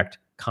Secrecy Act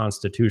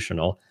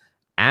constitutional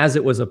as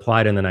it was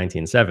applied in the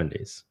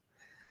 1970s.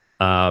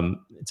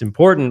 It's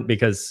important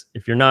because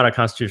if you're not a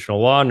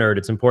constitutional law nerd,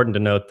 it's important to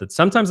note that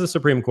sometimes the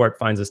Supreme Court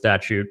finds a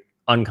statute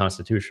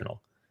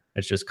unconstitutional.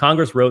 It's just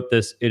Congress wrote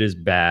this, it is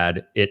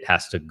bad, it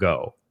has to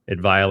go.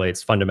 It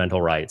violates fundamental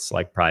rights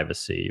like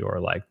privacy or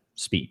like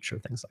speech or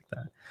things like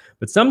that.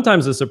 But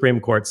sometimes the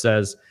Supreme Court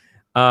says,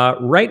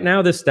 right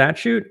now this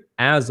statute,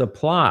 as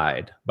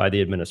applied by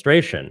the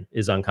administration,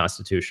 is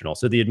unconstitutional.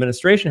 So the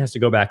administration has to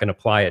go back and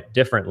apply it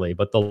differently,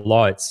 but the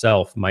law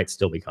itself might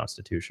still be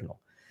constitutional.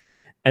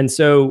 And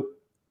so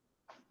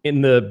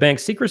in the Bank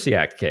Secrecy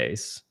Act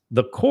case,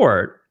 the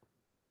court,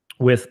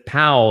 with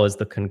Powell as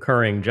the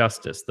concurring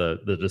justice,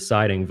 the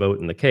deciding vote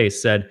in the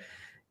case, said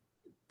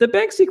the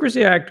Bank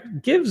Secrecy Act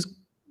gives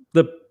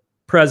the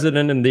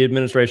president and the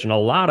administration a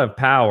lot of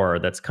power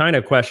that's kind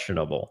of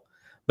questionable.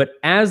 But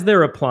as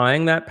they're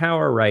applying that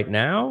power right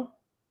now,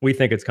 we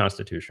think it's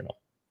constitutional.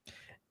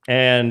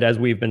 And as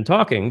we've been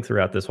talking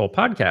throughout this whole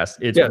podcast,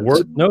 it's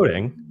worth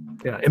noting.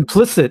 Yeah,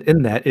 implicit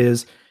in that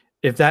is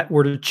if that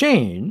were to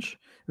change,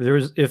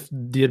 if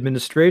the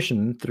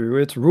administration,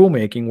 through its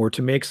rulemaking, were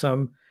to make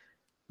some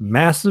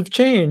massive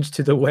change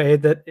to the way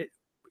that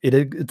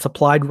it's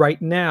applied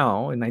right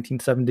now in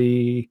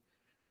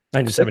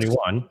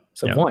 1971.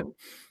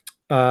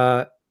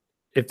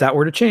 If that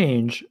were to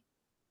change,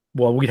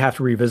 well, we'd have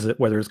to revisit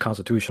whether it's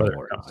constitutional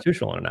or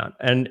not.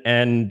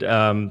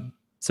 And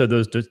So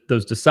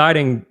those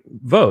deciding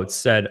votes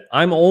said,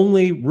 I'm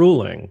only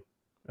ruling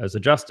as a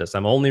justice.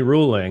 I'm only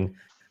ruling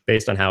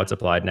based on how it's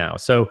applied now.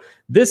 So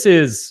this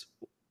is,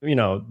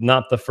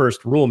 not the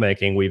first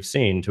rulemaking we've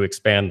seen to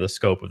expand the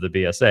scope of the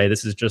BSA.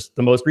 This is just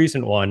the most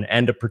recent one,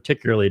 and a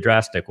particularly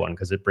drastic one,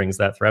 because it brings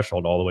that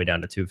threshold all the way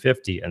down to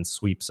 250 and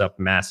sweeps up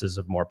masses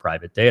of more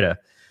private data.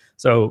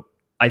 So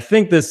I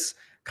think this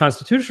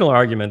constitutional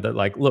argument that,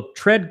 like, look,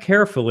 tread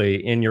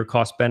carefully in your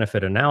cost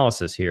benefit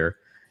analysis here,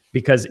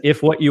 because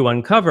if what you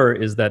uncover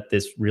is that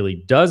this really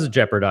does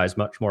jeopardize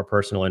much more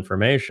personal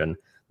information,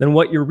 then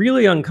what you're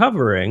really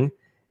uncovering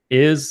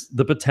is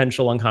the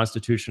potential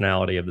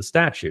unconstitutionality of the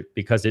statute,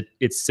 because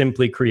it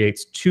simply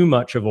creates too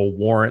much of a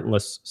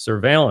warrantless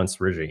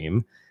surveillance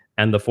regime.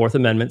 And the Fourth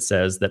Amendment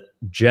says that,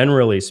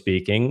 generally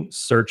speaking,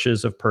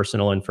 searches of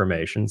personal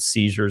information,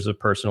 seizures of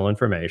personal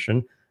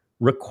information,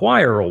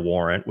 require a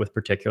warrant with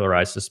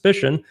particularized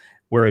suspicion,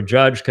 where a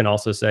judge can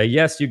also say,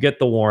 yes, you get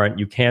the warrant,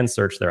 you can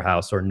search their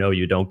house, or no,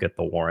 you don't get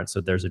the warrant.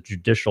 So there's a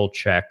judicial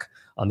check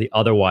on the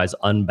otherwise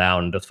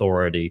unbound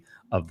authority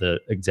of the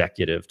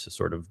executive to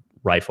sort of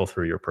rifle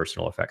through your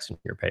personal effects and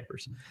your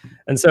papers.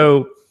 And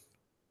so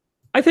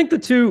I think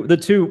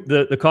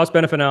the cost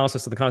benefit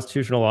analysis and the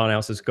constitutional law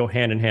analysis go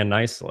hand in hand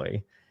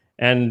nicely.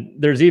 And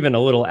there's even a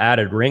little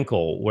added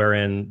wrinkle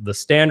wherein the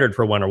standard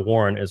for when a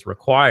warrant is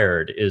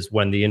required is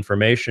when the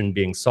information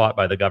being sought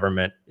by the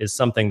government is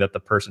something that the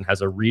person has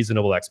a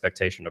reasonable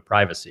expectation of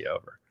privacy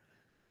over.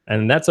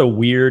 And that's a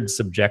weird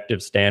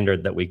subjective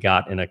standard that we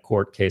got in a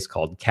court case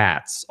called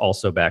Katz,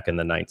 also back in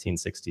the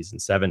 1960s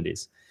and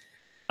 70s.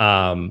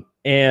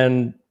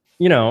 And,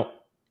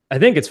 I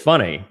think it's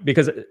funny,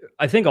 because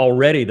I think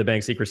already the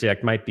Bank Secrecy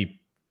Act might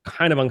be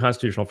kind of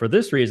unconstitutional for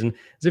this reason,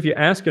 is if you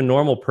ask a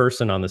normal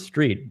person on the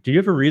street, do you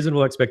have a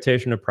reasonable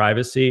expectation of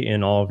privacy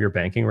in all of your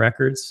banking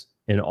records,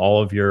 in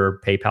all of your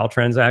PayPal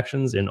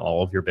transactions, in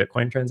all of your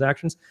Bitcoin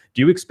transactions?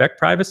 Do you expect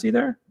privacy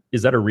there?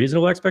 Is that a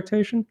reasonable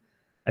expectation?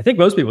 I think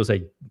most people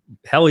say,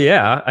 hell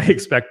yeah, I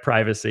expect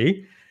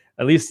privacy,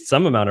 at least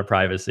some amount of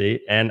privacy.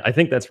 And I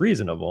think that's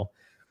reasonable.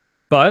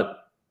 But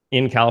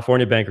in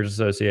California Bankers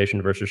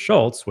Association versus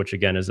Schultz, which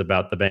again is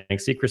about the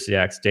Bank Secrecy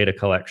Act's data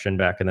collection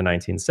back in the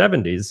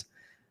 1970s,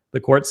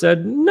 the court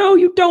said, no,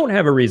 you don't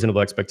have a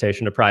reasonable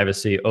expectation of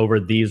privacy over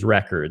these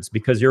records,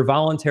 because you're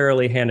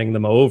voluntarily handing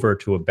them over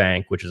to a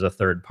bank, which is a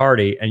third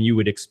party, and you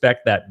would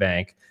expect that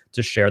bank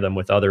to share them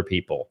with other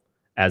people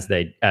as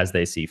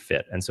they see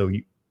fit. And so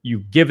you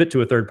give it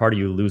to a third party,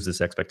 you lose this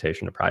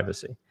expectation of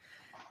privacy.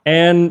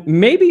 And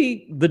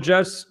maybe the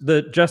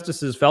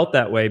justices felt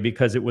that way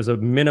because it was a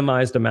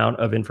minimized amount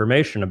of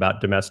information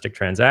about domestic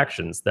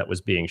transactions that was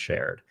being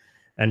shared.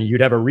 And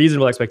you'd have a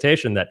reasonable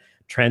expectation that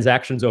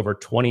transactions over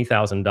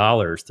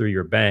 $20,000 through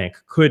your bank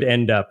could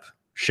end up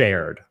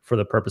shared for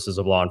the purposes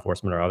of law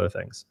enforcement or other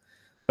things.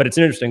 But it's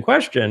an interesting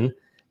question.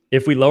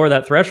 If we lower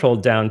that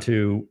threshold down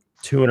to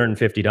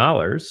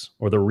 $250,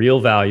 or the real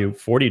value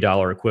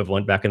 $40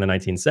 equivalent back in the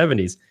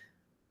 1970s,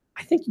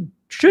 I think you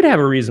should have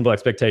a reasonable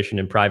expectation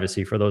in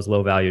privacy for those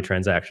low value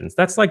transactions.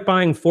 That's like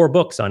buying 4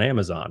 books on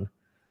Amazon.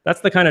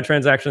 That's the kind of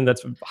transaction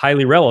that's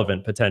highly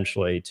relevant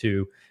potentially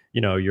to,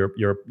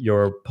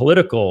 your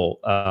political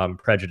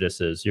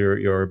prejudices,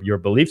 your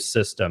belief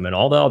system, and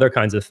all the other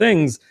kinds of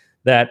things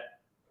that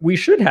we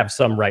should have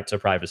some right to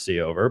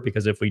privacy over,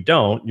 because if we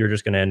don't, you're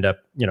just going to end up,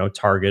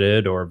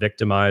 targeted or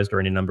victimized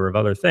or any number of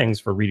other things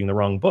for reading the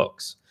wrong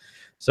books.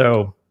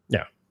 So,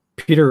 yeah.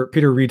 Peter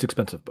reads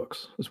expensive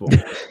books as well.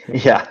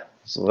 Yeah.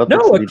 So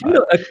no,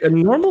 a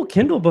normal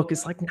Kindle book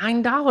is like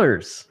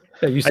 $9.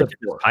 Yeah, you said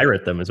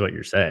pirate them is what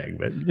you're saying,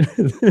 but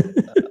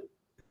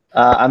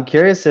I'm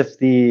curious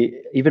if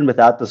even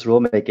without this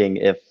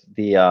rulemaking, if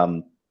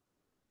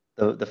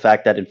the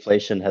fact that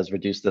inflation has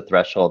reduced the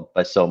threshold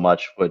by so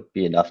much would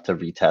be enough to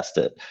retest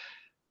it.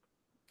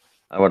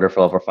 I wonder if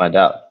we'll ever find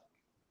out.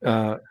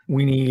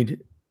 We need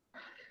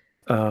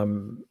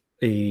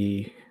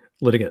a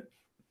litigant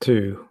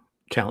to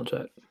challenge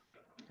that.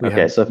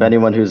 Okay, so if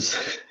anyone who's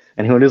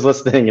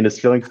listening and is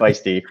feeling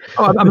feisty.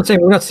 Oh, I'm not saying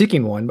we're not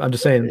seeking one. I'm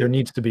just saying there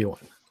needs to be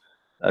one.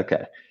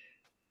 Okay.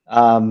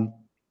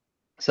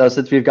 So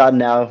since we've gotten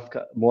now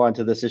more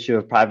onto this issue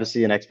of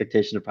privacy and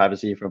expectation of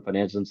privacy from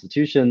financial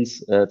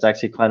institutions, it's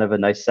actually kind of a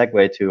nice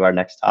segue to our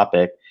next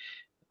topic,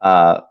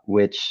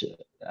 which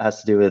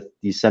has to do with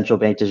the central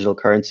bank digital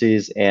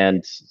currencies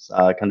and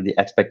kind of the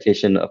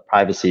expectation of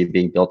privacy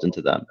being built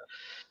into them.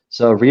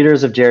 So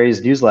readers of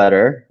Jerry's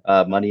newsletter,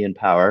 Money and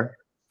Power,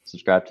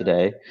 subscribe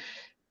today,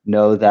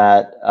 know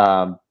that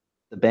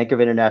the Bank of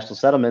International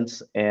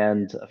Settlements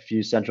and a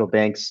few central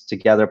banks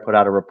together put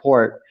out a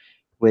report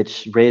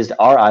which raised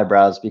our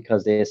eyebrows,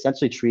 because they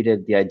essentially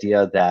treated the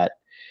idea that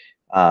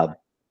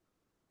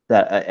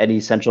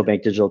any central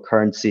bank digital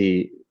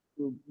currency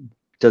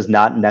does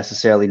not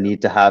necessarily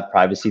need to have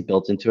privacy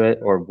built into it,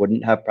 or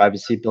wouldn't have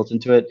privacy built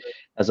into it,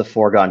 as a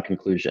foregone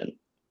conclusion,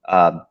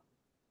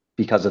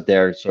 because of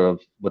their sort of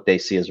what they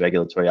see as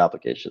regulatory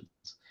obligations.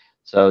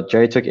 So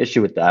Jerry took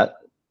issue with that.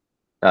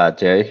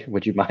 Jerry,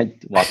 would you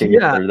mind walking me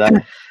through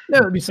that? No,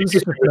 it'd be some.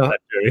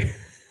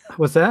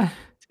 What's that?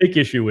 take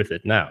issue with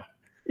it now.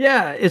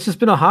 Yeah, it's just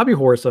been a hobby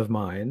horse of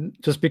mine,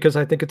 just because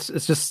I think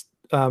it's just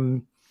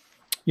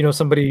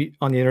somebody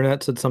on the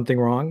internet said something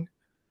wrong,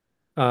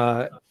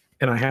 and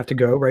I have to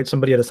go, right?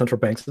 Somebody at a central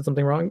bank said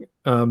something wrong.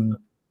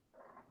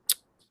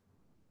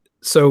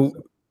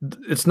 So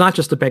it's not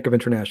just the Bank of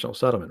International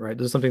Settlement, right?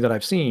 This is something that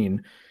I've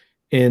seen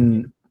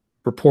in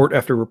report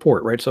after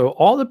report, right? So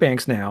all the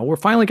banks now, we're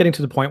finally getting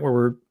to the point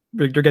where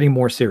they're getting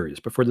more serious.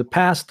 But for the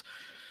past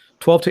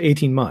 12 to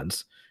 18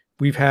 months,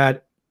 we've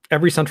had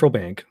every central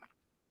bank,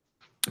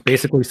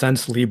 basically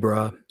since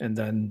Libra and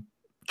then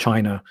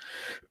China,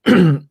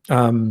 every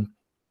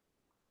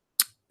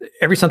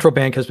central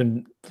bank has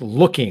been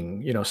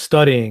looking,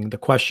 studying the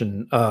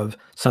question of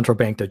central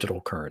bank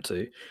digital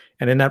currency.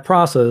 And in that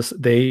process,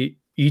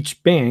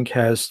 each bank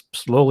has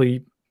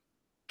slowly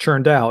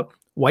churned out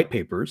white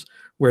papers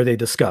where they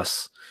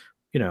discuss,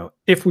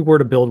 if we were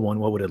to build one,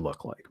 what would it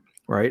look like,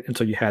 right? And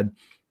so you had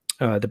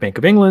the Bank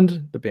of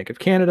England, the Bank of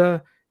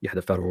Canada, you had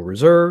the Federal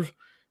Reserve,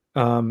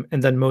 and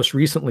then most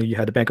recently you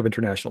had the Bank of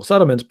International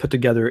Settlements put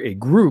together a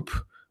group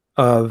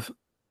of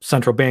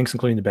central banks,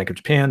 including the Bank of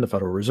Japan, the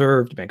Federal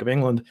Reserve, the Bank of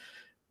England,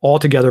 all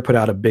together put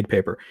out a big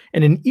paper.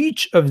 And in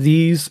each of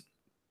these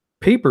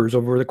papers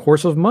over the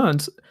course of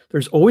months,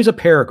 there's always a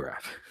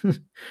paragraph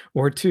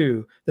or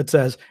two that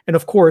says, and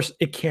of course,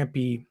 it can't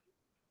be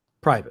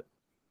private.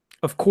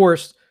 Of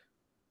course,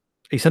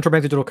 a central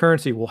bank digital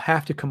currency will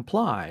have to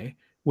comply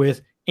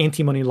with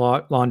anti-money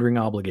laundering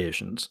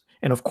obligations.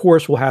 And of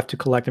course, we'll have to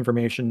collect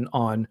information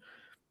on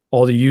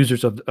all the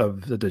users of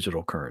the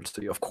digital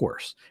currency, of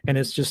course. And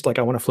it's just like,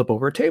 I want to flip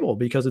over a table,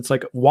 because it's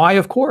like, why,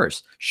 of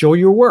course? Show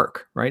your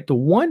work, right? The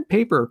one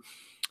paper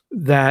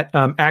that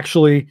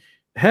actually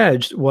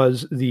hedged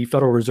was the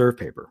Federal Reserve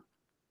paper,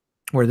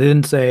 where they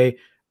didn't say,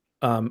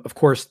 of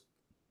course,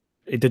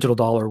 a digital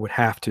dollar would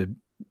have to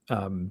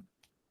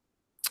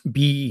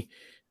be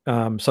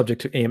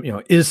subject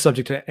to, is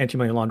subject to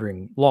anti-money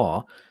laundering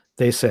law.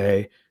 They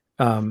say,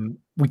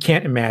 we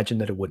can't imagine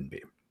that it wouldn't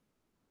be.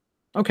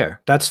 Okay,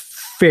 that's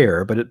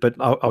fair, but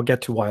I'll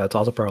get to why that's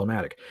also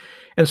problematic.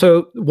 And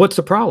so what's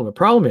the problem? The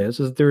problem is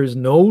there is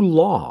no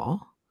law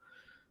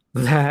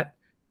that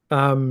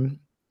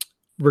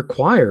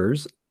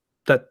requires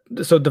that.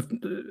 So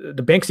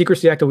the Bank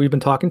Secrecy Act that we've been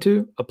talking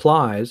to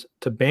applies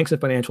to banks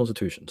and financial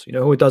institutions. You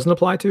know who it doesn't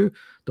apply to?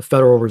 The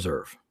Federal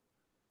Reserve,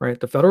 right?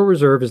 The Federal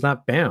Reserve is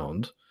not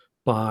bound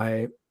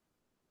by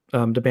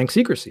the Bank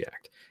Secrecy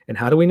Act. And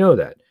how do we know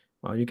that?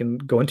 Well, you can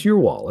go into your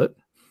wallet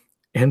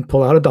and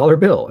pull out a dollar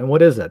bill. And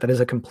what is that? That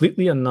is a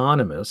completely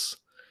anonymous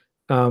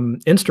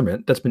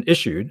instrument that's been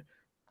issued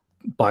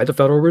by the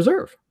Federal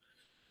Reserve.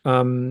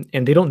 And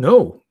they don't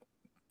know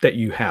that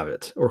you have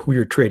it or who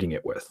you're trading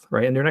it with,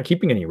 right? And they're not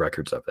keeping any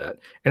records of that.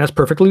 And that's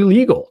perfectly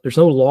legal. There's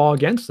no law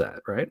against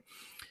that, right?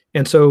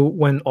 And so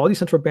when all these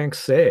central banks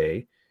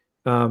say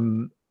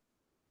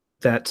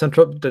that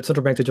central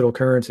bank digital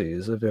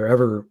currencies, if they're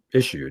ever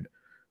issued,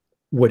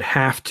 would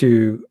have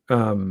to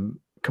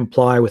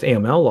comply with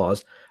AML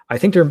laws, I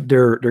think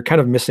they're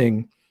kind of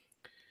missing.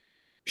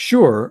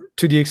 Sure,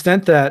 to the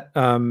extent that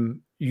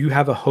you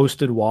have a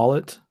hosted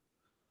wallet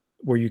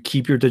where you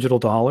keep your digital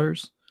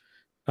dollars,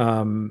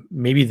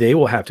 maybe they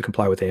will have to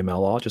comply with AML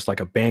law, just like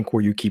a bank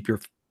where you keep you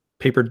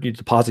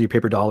deposit your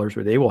paper dollars,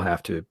 where they will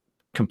have to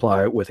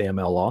comply with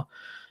AML law.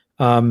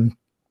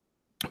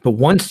 But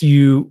once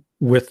you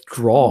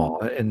withdraw,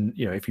 and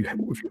if you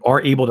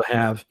are able to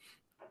have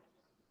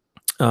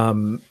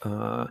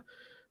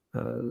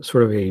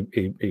sort of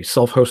a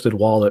self-hosted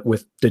wallet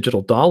with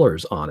digital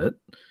dollars on it,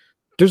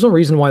 there's no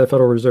reason why the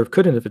Federal Reserve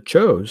couldn't, if it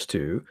chose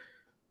to,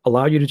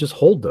 allow you to just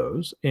hold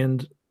those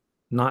and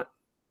not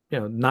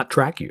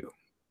track you,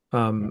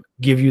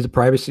 give you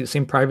the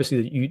same privacy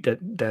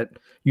that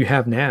you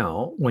have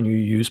now when you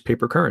use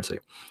paper currency.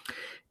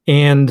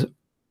 And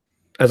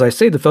as I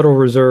say, the Federal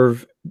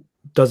Reserve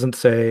doesn't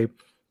say,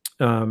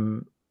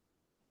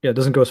 it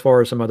doesn't go as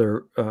far as some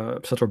other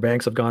central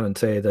banks have gone and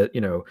say that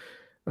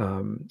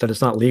that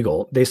it's not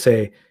legal. They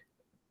say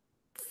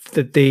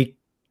that they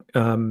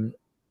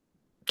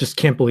just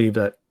can't believe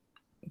that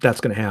that's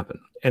going to happen.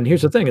 And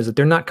here's the thing: is that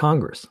they're not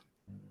Congress,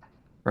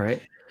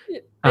 right?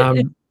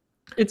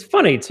 It's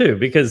funny too,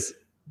 because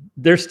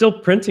they're still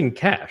printing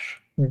cash.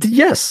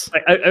 Yes.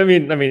 I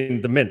mean,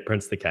 the Mint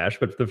prints the cash,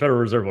 but the Federal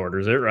Reserve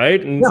orders it,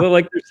 right? And so,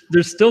 like,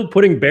 they're still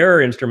putting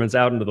bearer instruments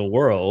out into the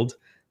world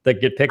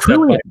that get picked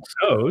up by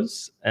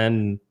those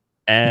and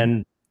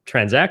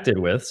transacted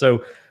with.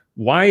 So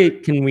why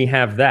can we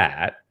have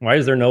that? Why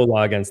is there no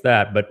law against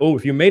that? But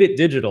if you made it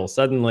digital,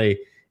 suddenly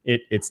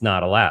it's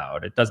not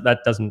allowed. That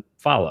doesn't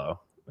follow.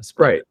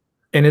 Right.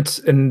 And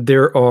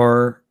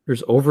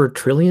there's over $1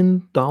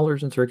 trillion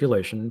in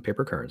circulation in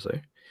paper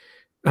currency.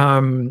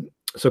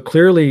 So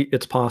clearly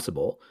it's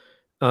possible.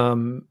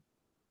 And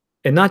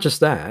not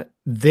just that,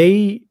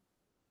 the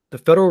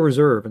Federal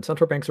Reserve and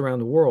central banks around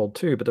the world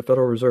too, but the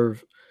Federal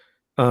Reserve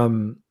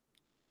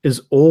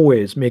is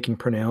always making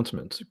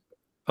pronouncements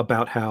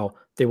about how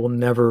they will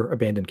never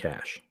abandon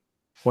cash.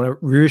 I want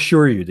to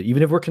reassure you that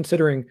even if we're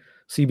considering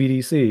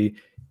CBDC,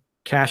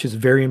 cash is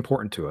very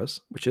important to us,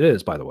 which it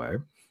is, by the way.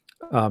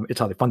 It's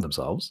how they fund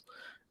themselves.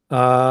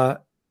 The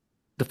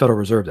Federal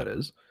Reserve, that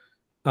is.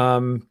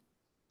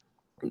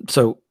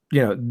 So,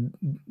 you know,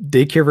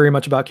 they care very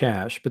much about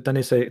cash, but then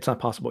they say it's not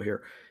possible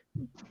here.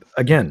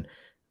 Again,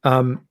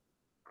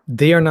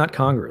 they are not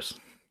Congress.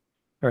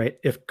 All right.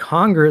 If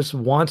Congress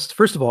wants,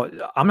 first of all,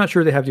 I'm not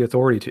sure they have the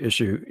authority to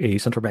issue a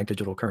central bank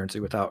digital currency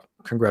without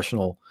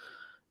congressional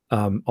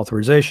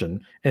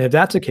authorization. And if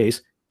that's the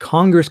case,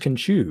 Congress can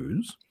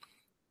choose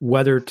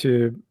whether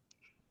to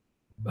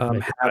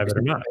have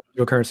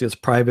digital currency as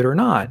private or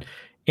not.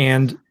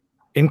 And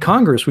in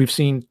Congress, we've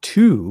seen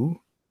two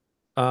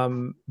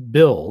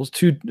bills,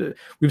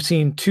 we've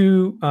seen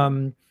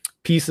two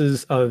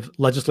pieces of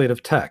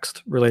legislative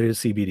text related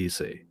to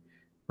CBDC,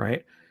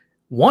 right?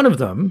 One of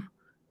them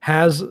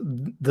has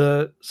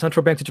the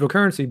central bank digital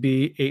currency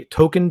be a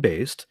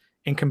token-based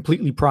and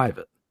completely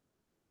private.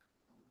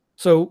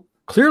 So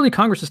clearly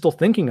Congress is still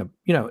thinking of,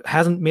 you know,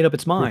 hasn't made up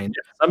its mind.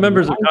 Some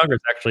members of Congress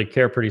actually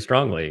care pretty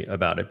strongly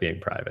about it being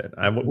private.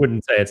 I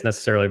wouldn't say it's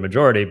necessarily a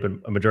majority, but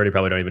a majority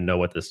probably don't even know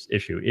what this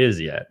issue is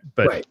yet.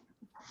 But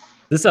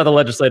this is how the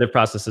legislative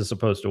process is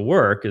supposed to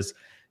work, is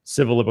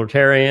civil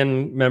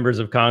libertarian members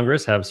of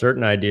Congress have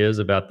certain ideas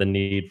about the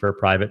need for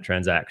private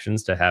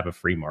transactions to have a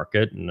free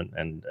market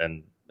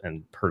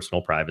and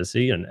personal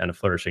privacy and a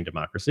flourishing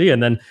democracy.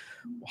 And then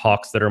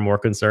hawks that are more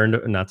concerned,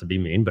 not to be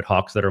mean, but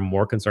hawks that are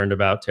more concerned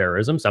about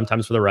terrorism,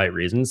 sometimes for the right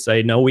reasons,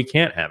 say, no, we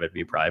can't have it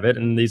be private.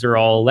 And these are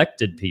all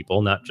elected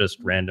people, not just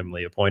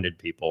randomly appointed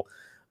people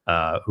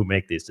who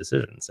make these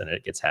decisions. And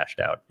it gets hashed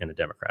out in a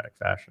democratic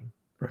fashion.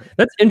 Right.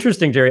 That's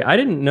interesting, Jerry. I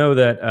didn't know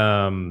that.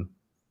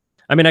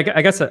 I mean,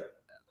 I guess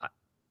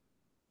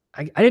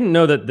I didn't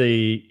know that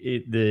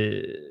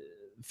the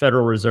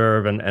Federal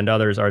Reserve and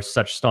others are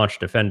such staunch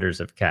defenders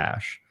of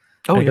cash.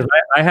 Oh, because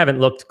I haven't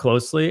looked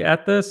closely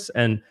at this,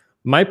 and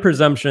my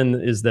presumption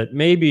is that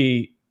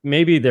maybe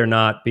they're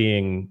not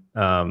being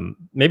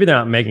maybe they're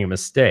not making a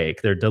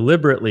mistake. They're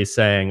deliberately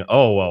saying,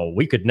 "Oh, well,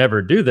 we could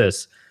never do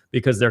this,"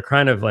 because they're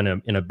kind of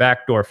in a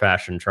backdoor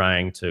fashion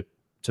trying to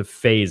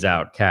phase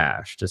out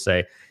cash, to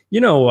say,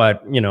 you know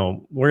what,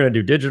 we're going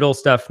to do digital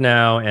stuff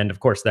now, and of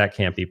course that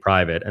can't be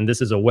private. And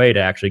this is a way to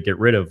actually get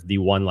rid of the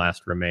one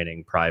last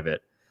remaining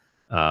private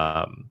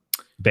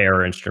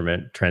bearer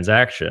instrument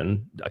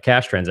transaction, a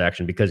cash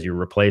transaction, because you're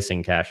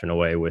replacing cash in a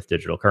way with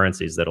digital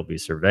currencies that'll be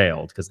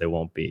surveilled because they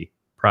won't be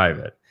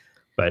private.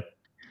 But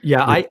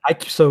yeah,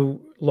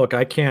 so look,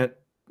 I can't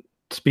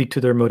speak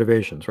to their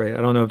motivations, right? I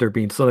don't know if they're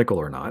being cynical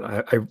or not.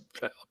 I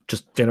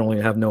just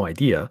generally have no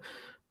idea.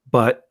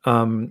 But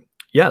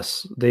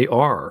yes, they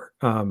are.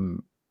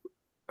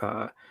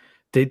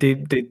 They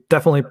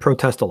definitely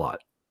protest a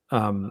lot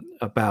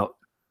about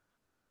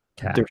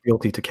their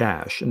fealty to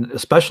cash, and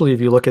especially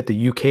if you look at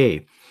the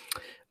UK.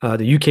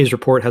 The UK's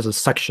report has a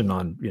section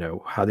on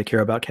how they care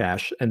about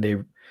cash, and they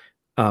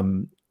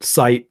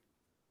cite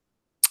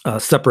a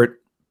separate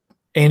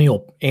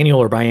annual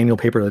or biannual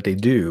paper that they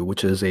do,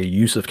 which is a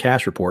use of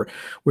cash report,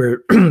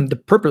 where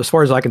the purpose, as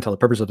far as I can tell, the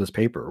purpose of this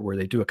paper, where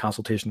they do a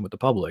consultation with the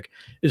public,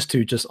 is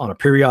to just on a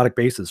periodic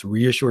basis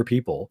reassure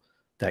people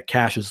that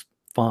cash is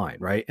fine,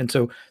 right? And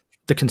so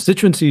the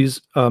constituencies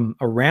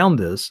around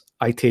this,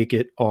 I take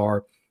it,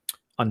 are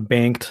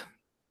unbanked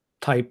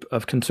type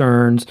of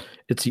concerns.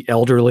 It's the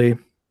elderly.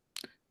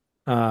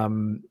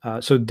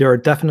 So there are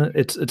definite,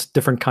 it's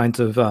different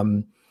kinds of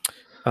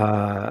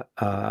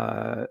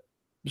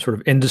sort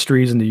of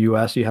industries in the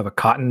US. You have a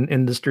cotton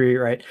industry,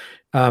 right?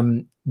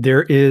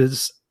 There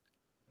is,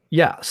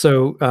 yeah.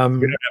 So we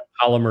don't have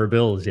polymer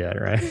bills yet,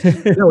 right?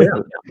 No,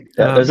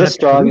 yeah. There's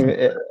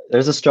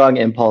a strong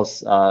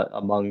impulse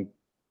among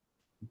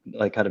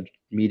like kind of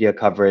media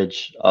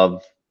coverage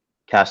of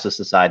cashless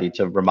society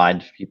to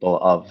remind people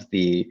of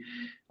the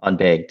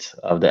unbanked,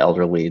 of the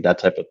elderly, that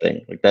type of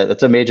thing. Like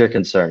that's a major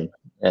concern,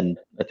 and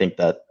I think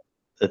that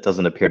it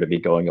doesn't appear to be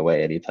going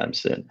away anytime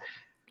soon.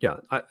 Yeah,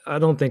 I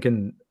don't think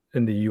in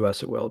the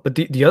US it will. But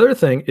the other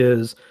thing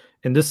is,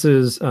 and this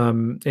is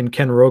in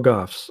Ken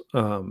Rogoff's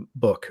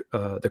book,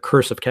 The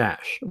Curse of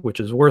Cash, which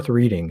is worth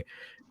reading.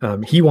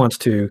 He wants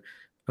to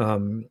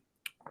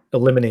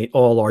eliminate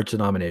all large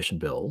denomination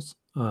bills.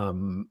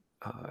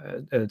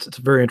 It's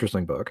a very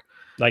interesting book.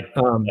 Like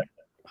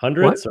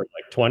hundreds or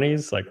like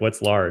 20s? Like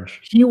what's large?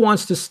 He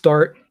wants to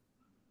start,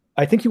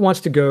 I think he wants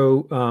to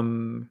go,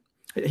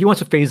 he wants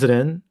to phase it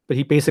in, but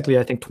he basically,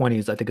 I think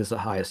 20s, I think is the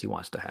highest he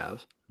wants to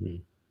have.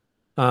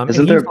 And he's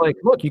like,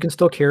 look, you can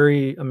still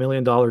carry $1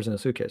 million in a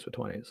suitcase with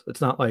 20s.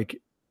 It's not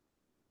like,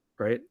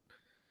 right?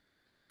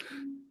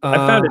 I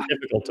found it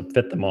difficult to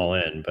fit them all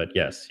in, but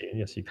yes,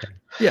 you can.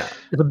 Yeah,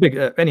 it's a big,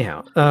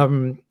 anyhow.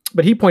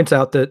 But he points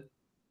out that,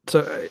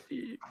 so,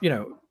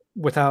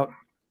 without,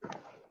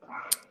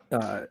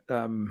 how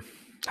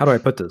do I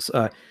put this?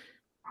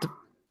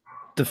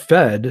 The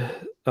Fed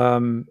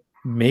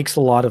makes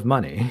a lot of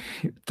money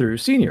through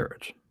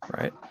seniorage,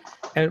 right?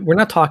 And we're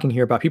not talking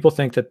here about, people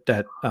think that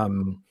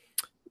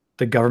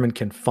the government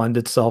can fund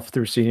itself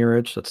through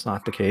seniorage. That's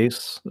not the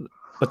case,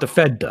 but the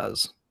Fed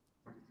does,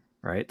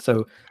 right?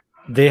 So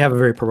they have a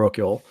very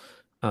parochial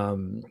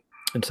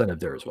incentive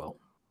there as well.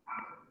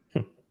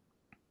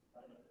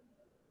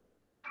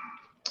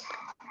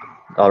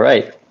 All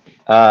right.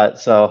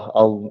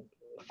 So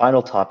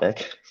final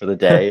topic for the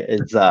day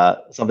is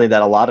something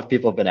that a lot of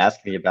people have been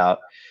asking me about.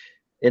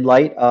 In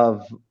light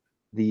of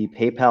the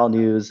PayPal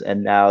news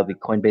and now the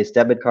Coinbase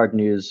debit card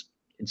news,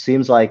 it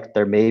seems like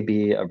there may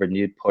be a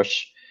renewed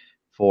push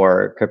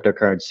for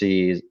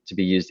cryptocurrency to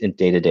be used in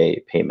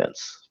day-to-day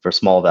payments for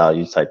small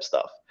value type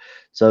stuff.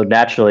 So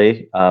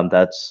naturally,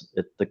 that's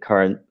the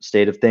current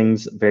state of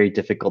things, a very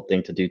difficult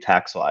thing to do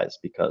tax-wise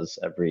because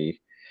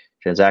every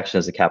transaction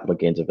is a capital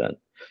gains event.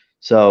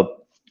 So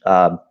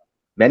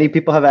many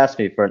people have asked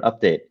me for an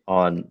update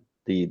on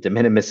the de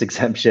minimis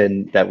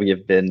exemption that we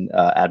have been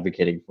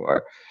advocating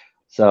for.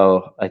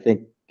 So I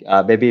think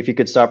maybe if you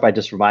could start by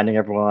just reminding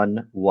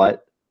everyone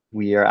what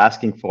we are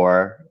asking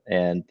for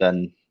and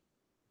then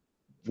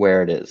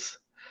where it is.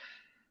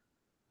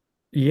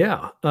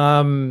 Yeah.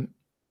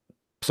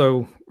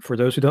 So for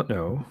those who don't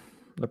know,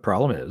 the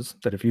problem is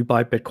that if you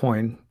buy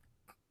Bitcoin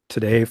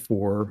today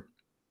for,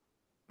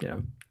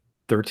 $13,000,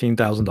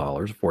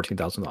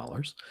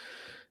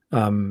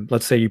 $14,000,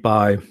 let's say you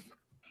buy,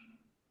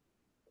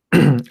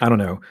 I don't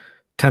know,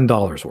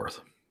 $10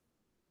 worth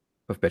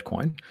of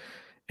Bitcoin,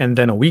 and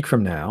then a week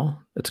from now,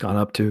 it's gone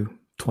up to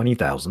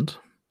 20,000,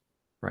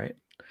 right?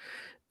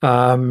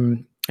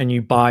 And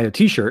you buy a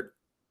T-shirt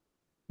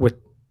with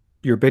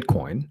your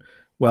Bitcoin.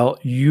 Well,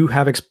 you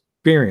have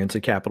experienced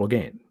a capital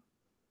gain,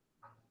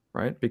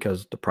 right?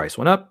 Because the price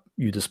went up,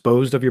 you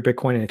disposed of your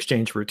Bitcoin in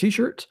exchange for a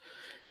T-shirt,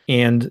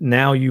 and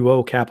now you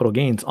owe capital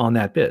gains on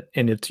that bit.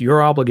 And it's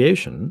your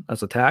obligation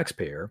as a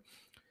taxpayer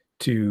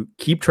to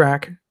keep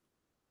track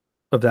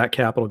of that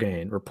capital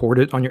gain, report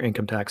it on your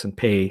income tax, and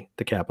pay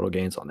the capital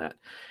gains on that.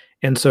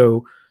 And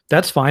so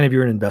that's fine if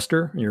you're an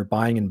investor and you're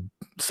buying and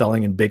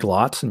selling in big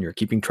lots and you're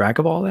keeping track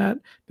of all that.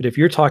 But if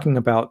you're talking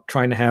about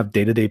trying to have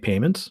day-to-day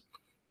payments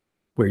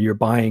where you're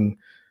buying,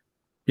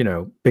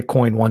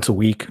 Bitcoin once a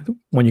week,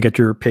 when you get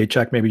your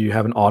paycheck, maybe you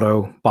have an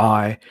auto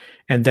buy,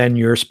 and then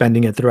you're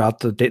spending it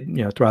throughout the day,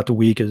 throughout the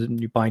week. As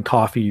you're buying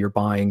coffee, you're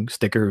buying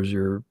stickers,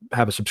 you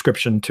have a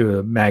subscription to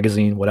a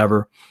magazine,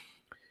 whatever.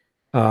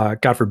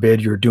 God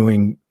forbid you're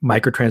doing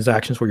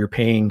microtransactions where you're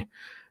paying,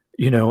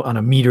 on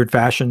a metered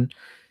fashion.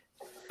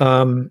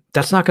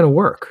 That's not going to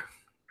work,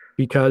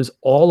 because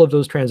all of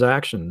those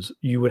transactions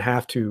you would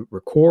have to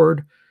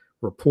record,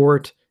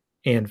 report,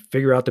 and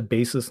figure out the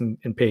basis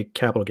and pay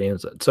capital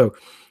gains on. So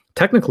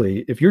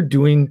technically, if you're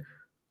doing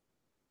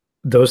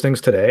those things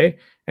today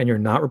and you're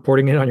not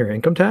reporting it on your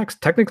income tax,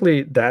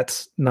 technically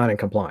that's not in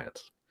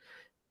compliance.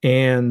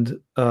 And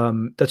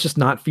that's just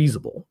not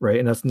feasible, right?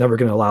 And that's never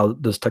going to allow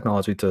this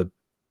technology to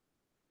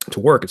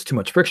work. It's too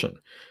much friction.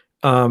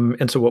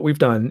 And so what we've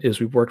done is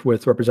we've worked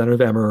with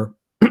Representative Emmer,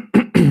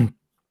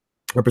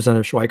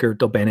 Representative Schweiker,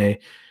 Delbene,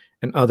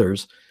 and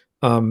others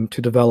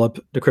to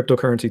develop the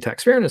Cryptocurrency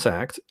Tax Fairness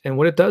Act. And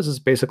what it does is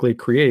basically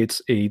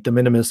creates a de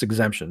minimis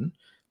exemption,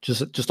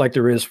 just like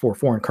there is for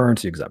foreign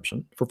currency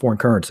exemption for foreign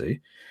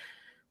currency,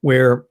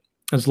 where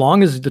as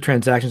long as the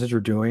transactions that you're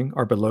doing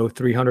are below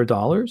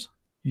 $300,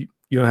 you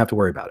don't have to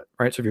worry about it,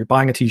 right? So if you're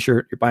buying a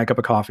T-shirt, you're buying a cup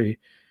of coffee,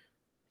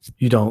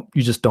 you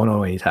just don't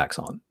owe any tax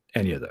on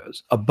any of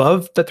those.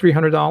 Above the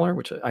 $300,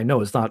 which I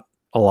know is not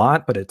a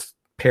lot, but it's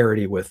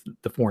parity with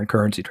the foreign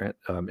currency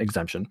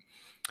exemption.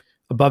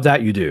 Above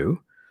that, you do,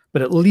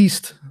 but at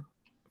least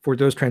for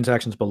those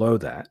transactions below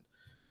that,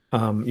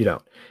 you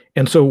don't.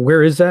 And so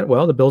where is that?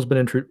 Well, the bill's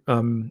been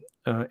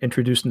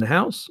introduced in the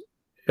House.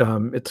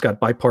 It's got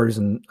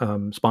bipartisan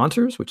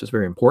sponsors, which is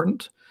very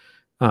important.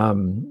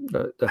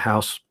 The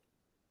House,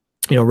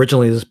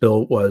 originally this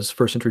bill was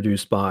first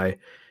introduced by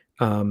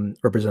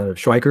Representative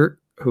Schweiker,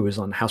 who is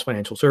on House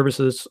Financial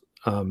Services,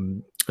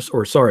 House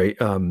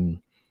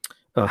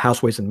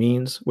Ways and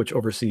Means, which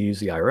oversees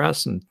the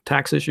IRS and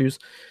tax issues.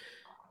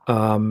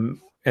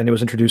 And it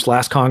was introduced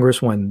last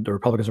Congress when the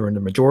Republicans were in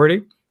the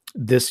majority.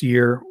 This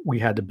year, we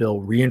had the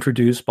bill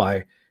reintroduced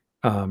by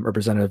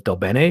Representative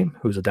Delbene,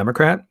 who's a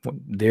Democrat.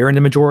 They're in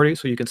the majority.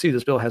 So you can see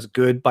this bill has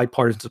good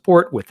bipartisan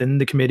support within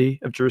the committee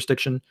of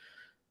jurisdiction.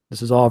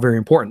 This is all very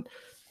important.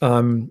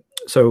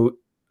 So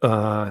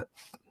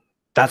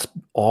that's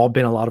all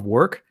been a lot of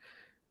work.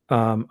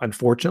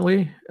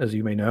 Unfortunately, as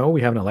you may know,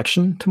 we have an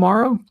election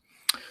tomorrow.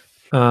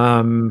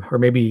 Or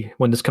maybe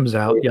when this comes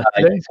out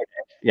yesterday.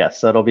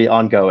 Yes, so it'll be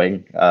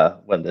ongoing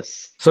when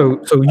this.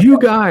 So you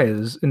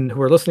guys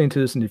who are listening to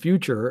this in the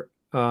future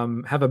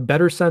have a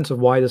better sense of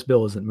why this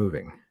bill isn't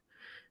moving.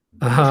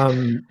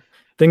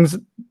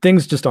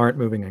 Things just aren't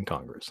moving in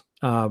Congress,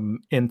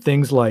 and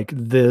things like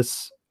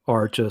this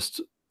are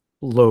just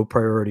low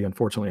priority,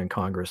 unfortunately, in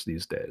Congress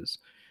these days.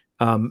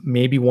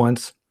 Maybe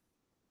once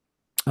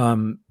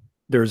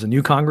there's a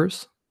new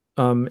Congress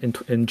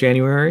in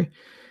January,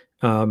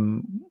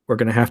 we're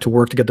going to have to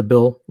work to get the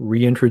bill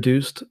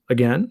reintroduced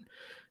again.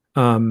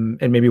 And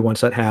maybe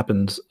once that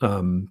happens,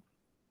 maybe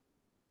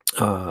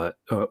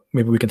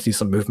we can see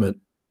some movement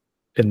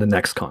in the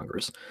next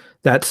Congress.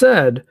 That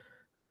said,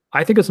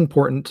 I think it's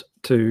important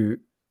to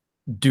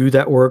do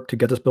that work to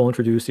get this bill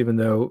introduced, even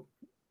though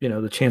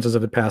the chances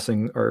of it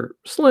passing are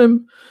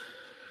slim,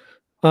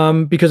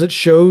 because it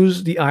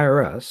shows the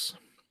IRS,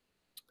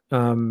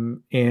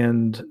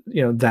 and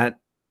that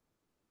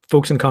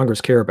folks in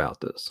Congress care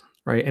about this,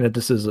 right? And that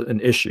this is an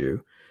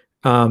issue.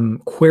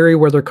 Query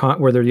whether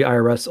the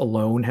IRS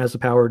alone has the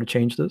power to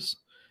change this.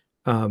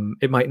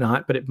 It might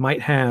not, but it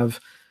might have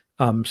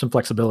some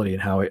flexibility in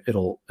how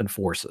it'll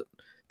enforce it.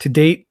 To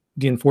date,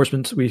 the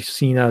enforcements we've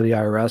seen out of the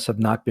IRS have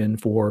not been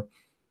for,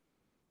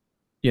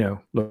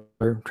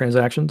 lower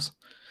transactions.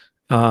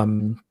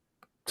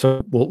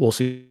 So we'll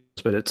see,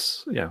 but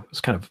it's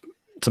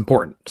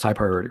important. It's high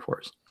priority for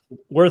us.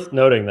 Worth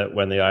noting that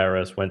when the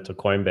IRS went to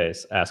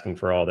Coinbase asking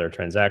for all their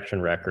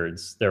transaction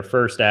records, their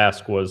first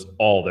ask was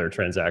all their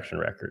transaction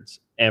records.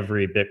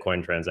 Every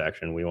Bitcoin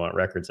transaction, we want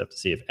records up to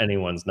see if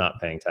anyone's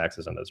not paying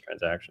taxes on those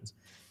transactions.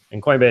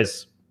 And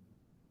Coinbase,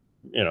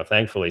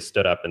 thankfully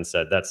stood up and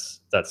said,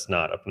 that's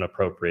not an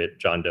appropriate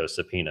John Doe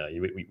subpoena.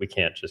 We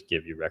can't just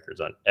give you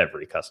records on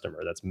every customer.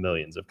 That's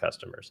millions of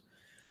customers.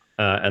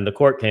 And the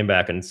court came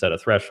back and set a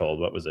threshold.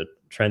 What was it?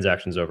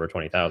 Transactions over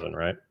 20,000,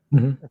 right? I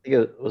think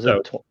it was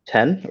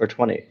 10 or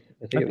 20.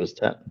 I think it was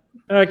 10.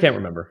 I can't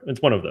remember.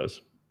 It's one of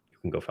those. You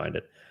can go find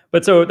it.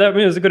 But so that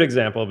was a good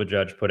example of a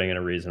judge putting in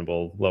a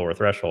reasonable lower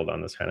threshold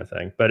on this kind of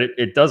thing. But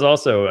it does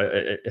also,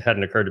 it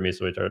hadn't occurred to me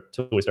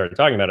until we started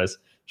talking about it,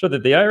 show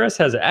that the IRS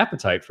has an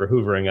appetite for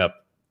hoovering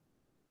up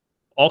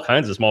all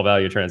kinds of small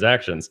value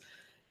transactions.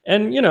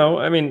 And,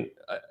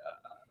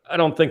 I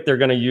don't think they're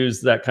going to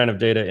use that kind of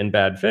data in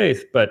bad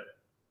faith. But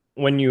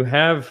when you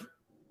have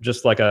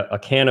just like a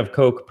can of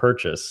Coke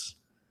purchase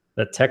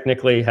that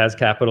technically has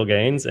capital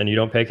gains and you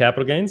don't pay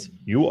capital gains,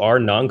 you are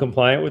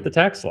non-compliant with the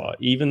tax law,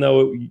 even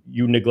though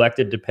you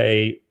neglected to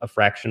pay a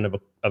fraction of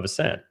a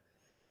cent.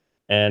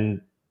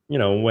 And,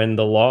 when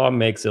the law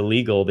makes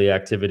illegal the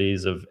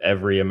activities of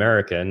every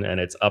American, and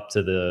it's up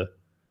to the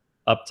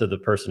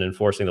person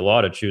enforcing the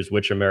law to choose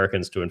which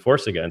Americans to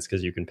enforce against,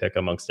 because you can pick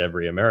amongst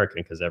every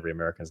American because every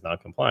American is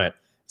non-compliant.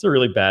 It's a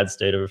really bad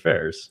state of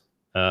affairs,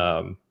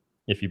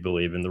 if you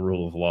believe in the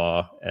rule of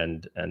law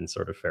and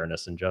sort of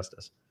fairness and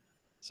justice.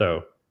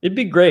 So it'd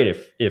be great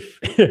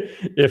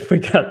if we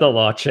got the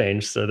law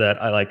changed so that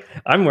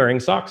I'm wearing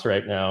socks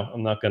right now.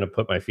 I'm not going to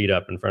put my feet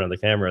up in front of the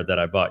camera that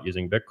I bought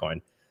using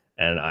Bitcoin,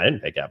 and I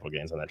didn't pay capital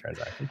gains on that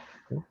transaction.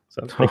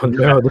 So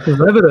no, this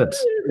is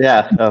evidence.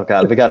 Yeah. Oh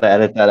God, we got to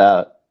edit that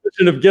out.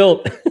 Of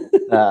guilt.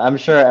 I'm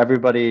sure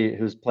everybody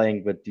who's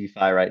playing with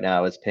DeFi right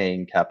now is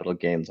paying capital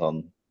gains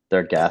on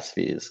their gas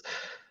fees.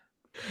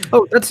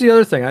 Oh, that's the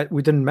other thing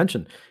we didn't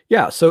mention.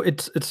 Yeah, so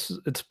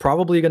it's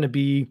probably going to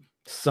be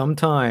some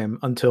time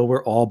until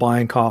we're all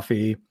buying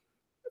coffee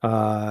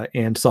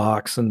and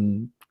socks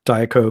and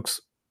Diet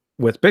Cokes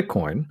with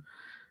Bitcoin.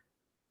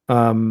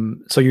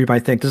 So you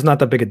might think this is not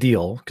that big a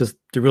deal because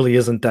there really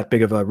isn't that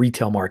big of a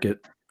retail market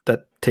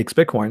that takes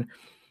Bitcoin.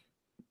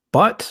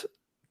 But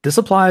this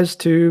applies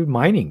to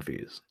mining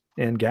fees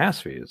and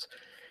gas fees,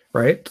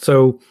 right?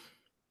 So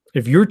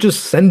if you're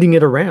just sending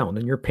it around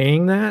and you're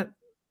paying that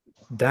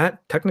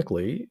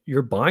technically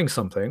you're buying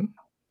something.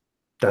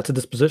 That's a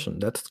disposition.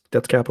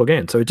 That's capital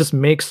gain. So it just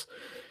makes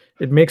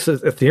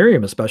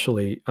Ethereum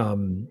especially.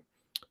 The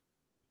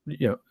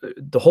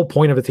whole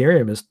point of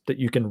Ethereum is that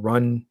you can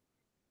run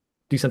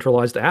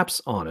decentralized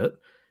apps on it,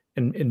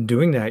 and in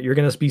doing that, you're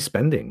going to be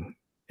spending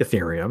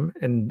Ethereum,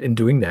 and in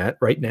doing that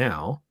right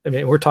now, I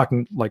mean, we're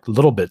talking like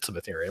little bits of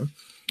Ethereum.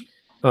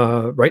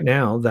 Right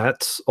now,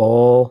 that's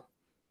all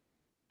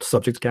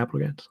subject to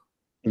capital gains.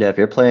 Yeah, if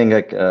you're playing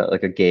like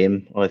a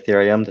game on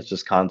Ethereum that's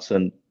just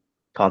constant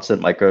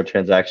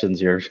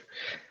microtransactions,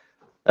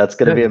 that's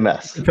going to be a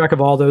mess. Keep track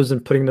of all those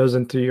and putting those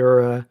into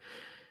your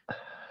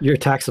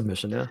tax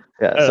submission. Yeah.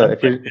 So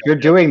if you're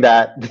doing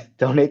that,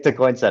 donate to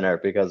Coin Center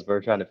because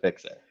we're trying to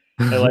fix it.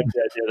 I like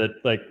the idea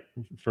that, like,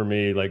 for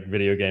me, like,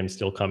 video games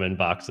still come in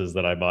boxes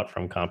that I bought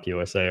from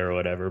CompUSA or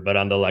whatever, but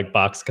on the like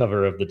box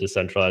cover of the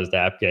decentralized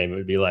app game, it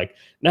would be like,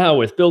 now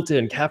with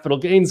built-in capital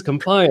gains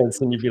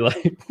compliance, and you'd be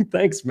like,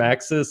 thanks,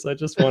 Maxis, I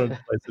just wanted to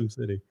play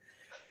SimCity.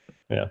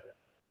 Yeah.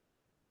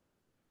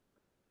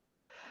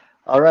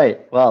 All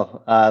right.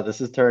 Well, this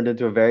has turned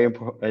into a very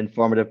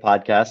informative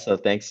podcast. So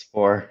thanks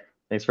for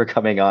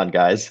coming on,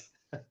 guys.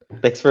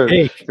 Thanks for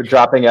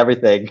dropping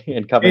everything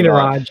and coming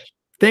on. Neeraj,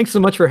 thanks so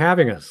much for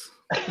having us.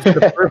 It's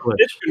been a privilege.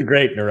 It's been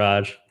great,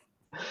 Neeraj.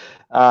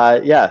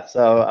 Yeah.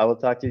 So I will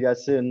talk to you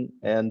guys soon,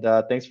 and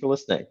thanks for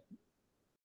listening.